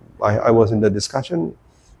I was in the discussion,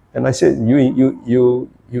 and I said, you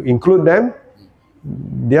include them.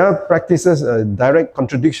 Their practices are a direct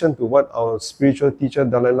contradiction to what our spiritual teacher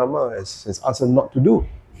Dalai Lama has asked us not to do.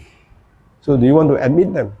 So do you want to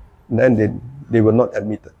admit them? And then they were not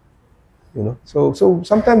admitted. You know, so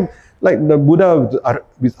sometimes like the Buddha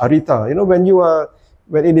with Arita, you know,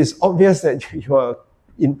 when it is obvious that you are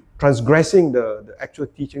in transgressing the actual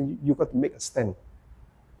teaching, you got to make a stand.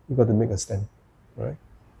 You got to make a stand, right?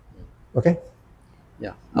 Okay.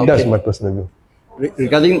 Yeah. That's Okay. my personal view.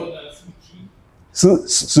 Regarding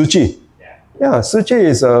Suchi. Yeah, Suchi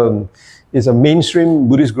is a mainstream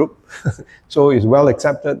Buddhist group, so it's well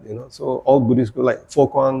accepted. You know, so all Buddhist groups like Fo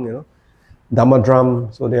Guang, you know,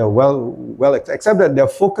 Dhammadram, so they are well except that their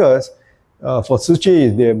focus for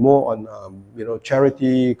Suchi is they're more on you know,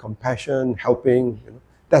 charity, compassion, helping. You know,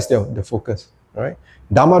 that's their focus. Right?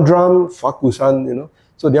 Dhammadram, Fakusan, you know,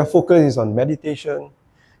 so their focus is on meditation.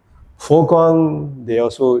 Fo Guang, they're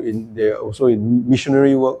also in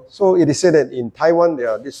missionary work. So it is said that in Taiwan there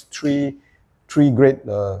are these three great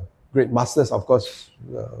masters. Of course,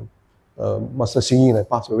 Master Xing Yin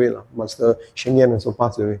passed away, Master Sheng Yan also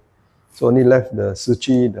passed away. So only left the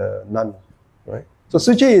Suchi, the nun, right? So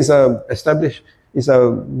Suchi is established, is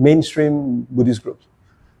a mainstream Buddhist group,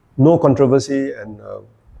 no controversy, and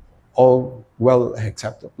all well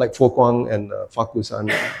accepted, like Fo Guang and Fakusan.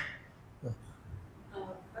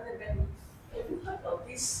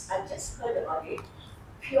 I just heard about it.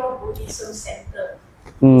 Pure Buddhism Center.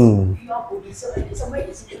 Mm. Pure Buddhism, and somewhere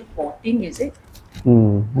is it in 14, is it?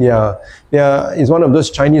 Yeah, it's one of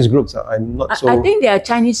those Chinese groups. I'm not so. I think they are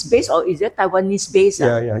Chinese based, or is it Taiwanese based?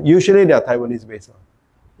 Yeah. Usually they are Taiwanese based.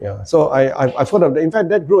 Yeah. So I've heard of that. In fact,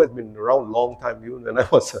 that group has been around a long time. Even when I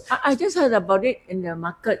was. I just heard about it in the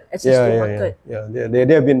market, SST market. Yeah.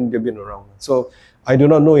 They've been around. So I do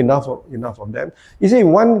not know enough of them. You see,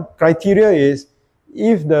 one criteria is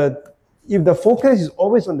if the focus is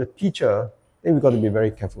always on the teacher, then we got to be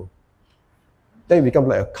very careful. Then it becomes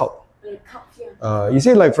like a cult. You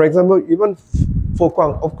see, like for example, even Fo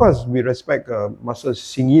Guang, of course we respect Master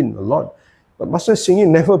Xing Yin a lot, but Master Xing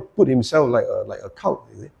Yin never put himself like a cult.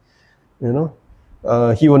 You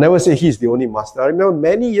know, he will never say he's the only master. I remember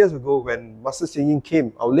many years ago when Master Xing Yin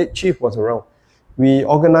came, our late chief was around. We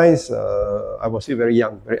organized, I was still very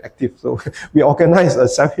young, very active, so we organized a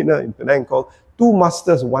seminar in Penang called Two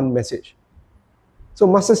Masters, One Message. So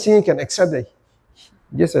Master Xing Yin can accept that,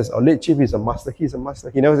 just as our late chief is a master, he's a master.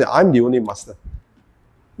 He never said, I'm the only master.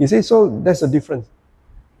 You see, so that's the difference.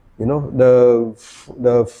 You know,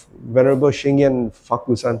 the Venerable Sheng Yan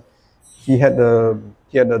Fakusan, he had a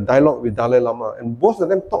dialogue with Dalai Lama, and both of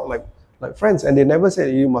them talk like friends, and they never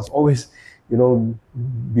said, you must always, you know,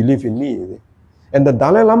 believe in me. You see. And the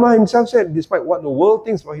Dalai Lama himself said, despite what the world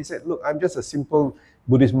thinks, he said, look, I'm just a simple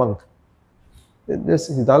Buddhist monk. This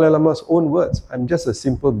is Dalai Lama's own words. I'm just a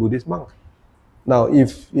simple Buddhist monk. Now,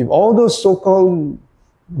 if all those so-called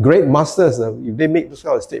great masters, if they make those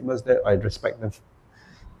kind of statements, then I respect them.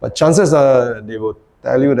 But chances are they will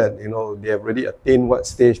tell you that, you know, they have already attained what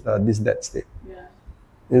stage, that stage. Yeah.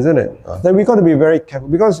 Isn't it? Then we got to be very careful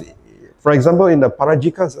because, for example, in the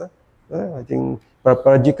Parajikas, I think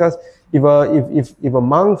Parajikas, if a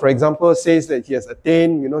monk, for example, says that he has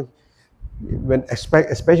attained, you know,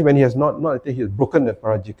 especially when he has not attained, he has broken the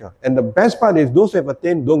Parajika. And the best part is those who have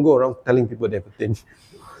attained don't go around telling people they have attained.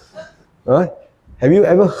 Have you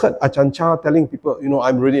ever heard Ajahn Chah telling people, you know,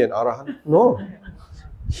 I'm really an Arahant? No.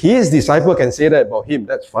 His disciple can say that about him,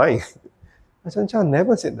 that's fine. Ajahn Chah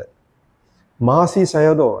never said that. Mahasi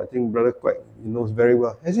Sayadaw, I think Brother Kwek, he knows very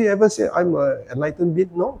well. Has he ever said, I'm an enlightened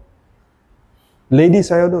being? No. Lady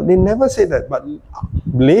Sayadaw, they never said that, but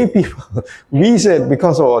lay people, we said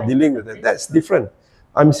because of our dealing with it, that's different.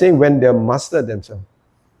 I'm saying when they're mastered themselves.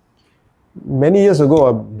 Many years ago,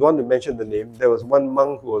 I don't want to mention the name, there was one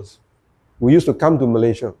monk who used to come to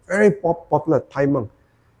Malaysia, very popular Thai monk.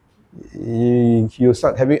 He would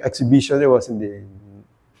start having exhibitions, it was in the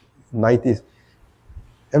 90s.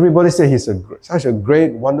 Everybody said he's such a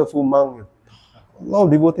great, wonderful monk. A lot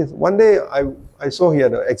of devotees. One day, I saw he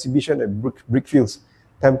had an exhibition at Brickfields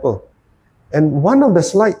Temple. And one of the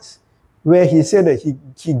slides where he said that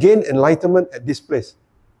he gained enlightenment at this place.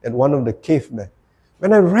 at one of the caves there.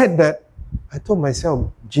 When I read that, I told myself,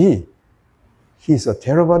 gee, he's a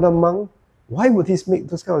Theravada monk. Why would he make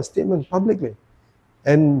those kind of statements publicly?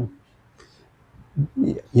 And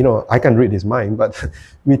you know, I can't read his mind, but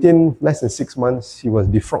within less than 6 months, he was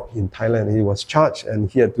defrocked in Thailand. He was charged,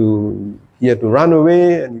 and he had to run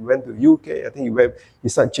away. And he went to UK. I think he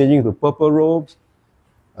started changing to purple robes.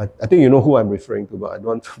 I think you know who I'm referring to, but I don't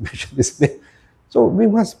want to mention his name. So we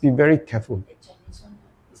must be very careful. The Chinese one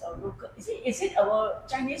is our local. Is it our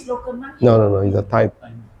Chinese local monk? No. He's a Thai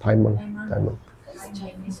monk. Thai monk.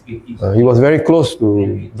 Chinese. He was very close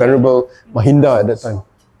to Venerable Mahinda at that time.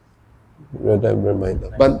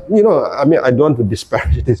 But you know, I mean, I don't want to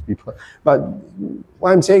disparage these people. But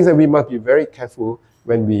what I'm saying is that we must be very careful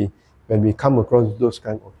when we come across those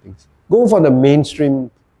kind of things. Go for the mainstream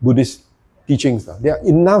Buddhist teachings. There are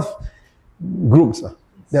enough groups.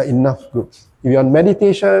 There are enough groups. If you're on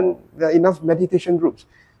meditation, there are enough meditation groups.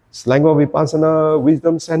 Selangor Vipassana,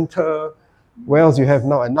 Wisdom Center. Where else you have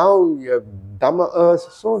now? And now you have Dhamma Earth.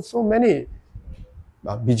 So many.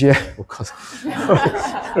 BGF, of course.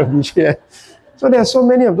 BGF. So there are so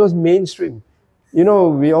many of those mainstream. You know,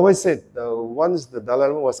 we always said, once the Dalai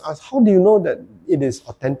Lama was asked, how do you know that it is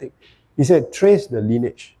authentic? He said, trace the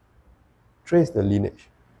lineage. Trace the lineage.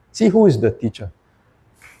 See who is the teacher.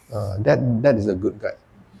 That is a good guide.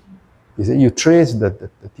 He said, you trace the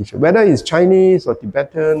teacher. Whether it's Chinese or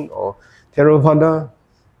Tibetan or Theravada,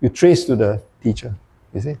 you trace to the teacher.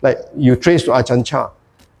 You see? Like you trace to Ajahn Chah,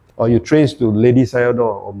 or you trace to Lady Sayadaw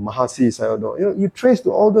or Mahasi Sayadaw. You know, you trace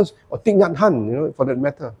to all those, or Thich Nhat Hanh, you know, for that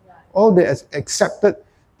matter. All the accepted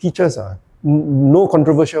teachers are no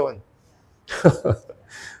controversial one.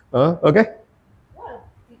 Okay? What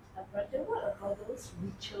about those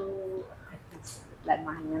ritual practices like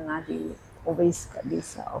Mahayana? They always got this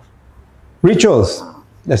sort of Rituals.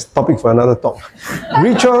 That's topic for another talk.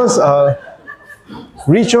 Rituals are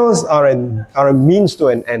a means to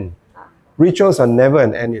an end. Rituals are never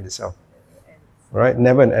an end in itself. Right?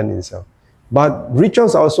 Never an end in itself. But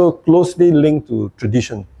rituals are also closely linked to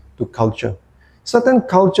tradition, to culture. Certain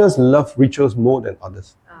cultures love rituals more than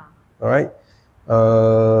others. All right?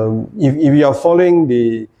 If you are following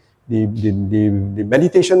the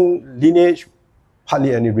meditation lineage,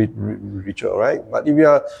 hardly any ritual, right? But if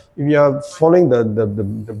you are following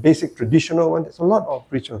the basic traditional one, there's a lot of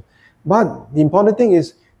ritual. But the important thing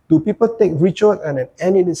is, do people take ritual as an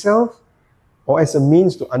end in itself, or as a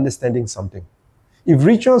means to understanding something? If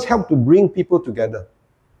rituals help to bring people together,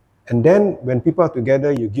 and then when people are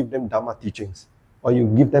together, you give them Dhamma teachings, or you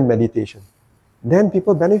give them meditation, then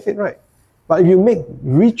people benefit, right? But if you make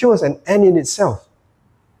rituals an end in itself,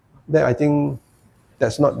 then I think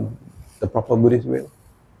that's not the proper Buddhist way.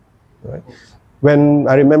 Right? When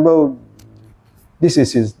I remember, this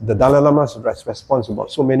is the Dalai Lama's response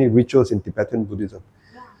about so many rituals in Tibetan Buddhism.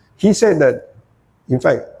 He said that, in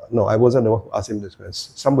fact, no, I wasn't the one who asked him this question.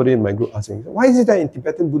 Somebody in my group asked him, why is it that in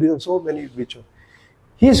Tibetan Buddhism so many rituals?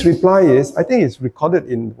 His reply is, I think it's recorded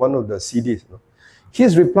in one of the CDs. No?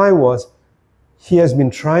 His reply was, he has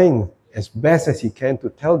been trying as best as he can to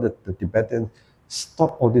tell the Tibetans,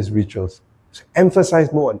 stop all these rituals.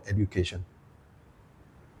 Emphasize more on education.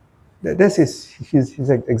 That's his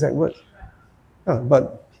exact words.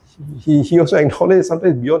 But he also acknowledged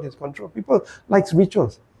sometimes beyond his control. People like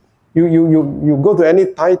rituals. You go to any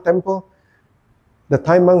Thai temple, the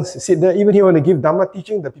Thai monks sit there, even if you want to give Dhamma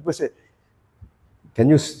teaching, the people say, can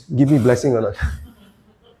you give me blessing or not?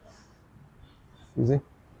 You see?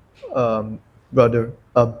 Brother,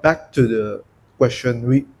 back to the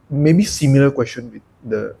question, maybe similar question with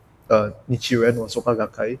the Nichiren or Soka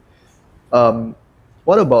Gakkai.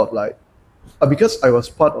 What about like, because I was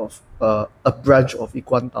part of a branch of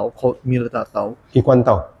Ikuan Tao called Milata Tao. Ikuan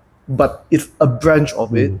Tao. But it's a branch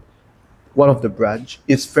of it, one of the branch.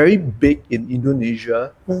 It's very big in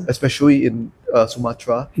Indonesia, especially in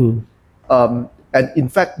Sumatra. And in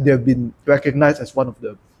fact, they've been recognized as one of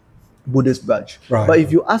the Buddhist branch. Right. But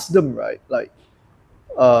if you ask them, right, like,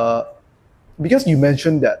 because you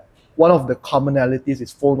mentioned that one of the commonalities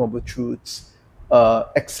is Four Noble Truths,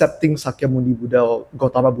 accepting Sakyamuni Buddha or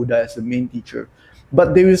Gautama Buddha as the main teacher.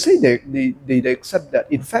 But they will say they accept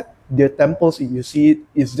that. In fact, their temples, if you see it,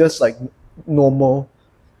 is just like normal,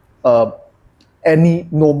 any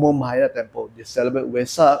normal Mahayana temple. They celebrate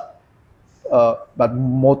Wesak, but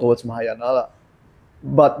more towards Mahayana.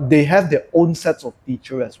 But they have their own sets of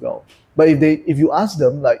teachers as well. But if you ask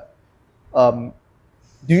them, like,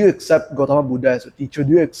 do you accept Gautama Buddha as a teacher?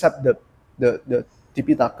 Do you accept the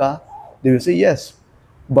Tipitaka? They will say yes.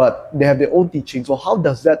 But they have their own teaching. So how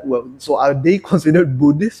does that work? So are they considered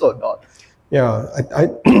Buddhists or not? Yeah,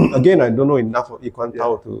 again, I don't know enough of Ikuan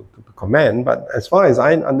Tao to comment, but as far as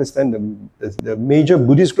I understand, the major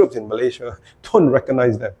Buddhist groups in Malaysia don't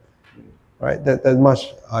recognize them, right? That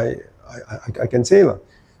much I can say.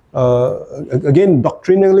 Again,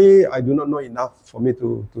 doctrinally, I do not know enough for me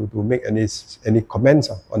to make any comments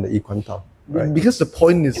on the Ikuan Tao. Right? Because the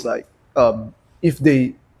point is like, if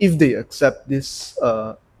they accept this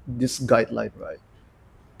this guideline, right?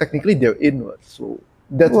 Technically, they're in, right? So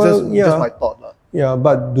that's just my thought, lah. Yeah,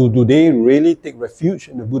 but do they really take refuge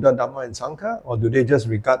in the Buddha, Dhamma, and Sangha, or do they just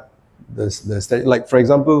regard the like, for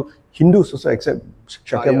example, Hindus also accept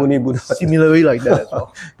Shakyamuni Buddha? Similarly, like that as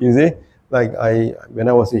well. You see, like when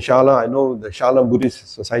I was in Shala, I know the Shala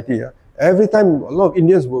Buddhist Society. Every time a lot of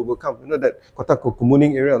Indians will come. You know that Kota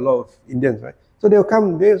Kumuning area, a lot of Indians, right? So they'll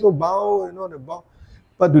come. They also bow, they bow.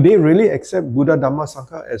 But do they really accept Buddha, Dhamma,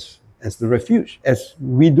 Sangha as the refuge, as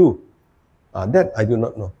we do? That I do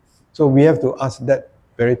not know. So we have to ask that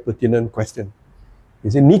very pertinent question.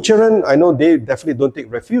 You see, Nichiren, I know they definitely don't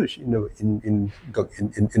take refuge in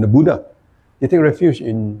the Buddha. They take refuge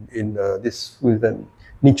in this, who is that,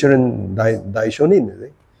 Nichiren Daishonin. You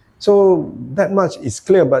see? So that much is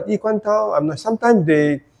clear. But Ikuan Tao, I'm not saying about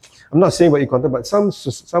Ikuan Tao, but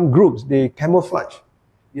some groups, they camouflage.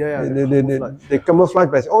 They camouflage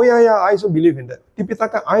by saying, oh yeah, I also believe in that.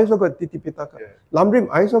 Tipitaka, I also got Tipitaka. Lamrim,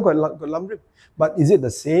 I also got Lamrim. But is it the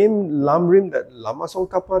same Lamrim that Lama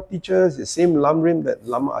Tsongkhapa teaches? The same Lamrim that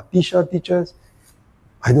Lama Atisha teaches?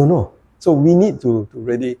 I don't know. So we need to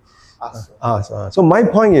really ask. So my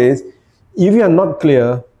point is, if you are not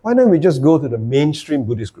clear, why don't we just go to the mainstream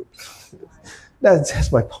Buddhist groups? That's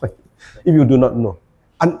my point. If you do not know.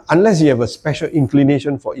 Unless you have a special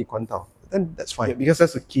inclination for Ikuan Tao, then that's fine. Yeah, because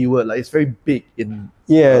that's a keyword. Like, it's very big in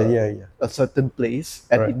a certain place,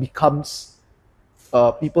 and it becomes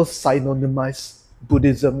people synonymize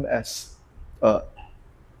Buddhism as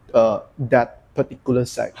that particular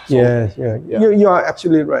sect. So, you are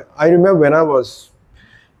absolutely right. I remember when I was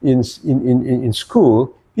in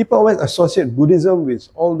school, people always associate Buddhism with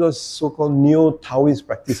all those so-called neo-Taoist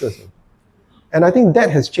practices. And I think that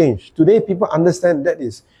has changed. Today, people understand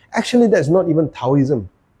that's not even Taoism.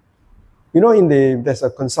 You know, there's a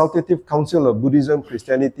consultative council of Buddhism,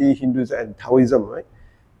 Christianity, Hinduism, and Taoism, right?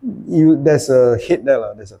 There's a head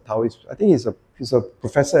there, there's a Taoist. I think he's a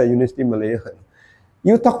professor at Universiti Malaya.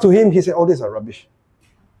 You talk to him, he said, all these are rubbish.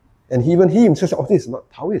 And he himself said, oh, this is not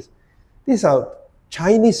Taoist. These are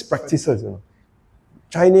Chinese practices,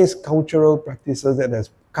 Chinese cultural practices that has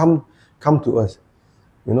come to us.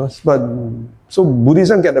 But so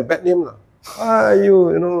Buddhism get a bad name. But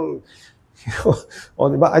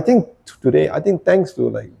I think today, thanks to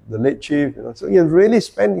like the late chief, so he has really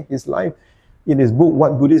spent his life in his book,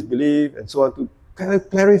 What Buddhists Believe, and so on, to kind of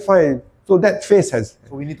clarify. So that phase has.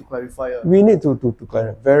 So we need to clarify. We need to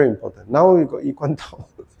clarify. Very important. Now we got Ikuan Tao.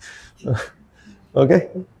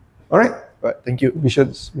 Okay? All right? Right, thank you. We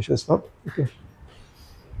should stop. Okay.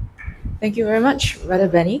 Thank you very much, Brother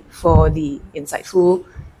Benny, for the insightful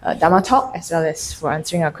Dhamma talk, as well as for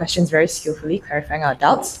answering our questions very skillfully, clarifying our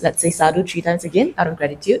doubts. Let's say sadhu 3 times again, out of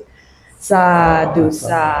gratitude. Sadhu,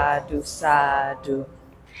 sadhu, sadhu.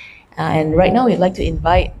 And right now, we'd like to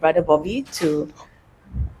invite Brother Bobby to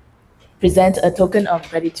present a token of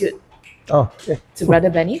gratitude to Brother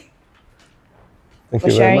Benny Thank for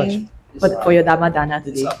you very much. sharing for your Dhamma Dana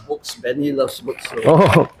today. These are books. Benny loves books. So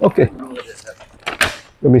Oh, okay.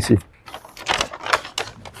 Let me see.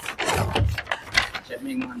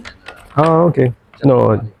 Chapman and Okay.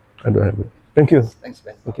 No, I don't have it. Thank you. thanks,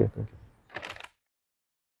 Ben. Okay, thank you.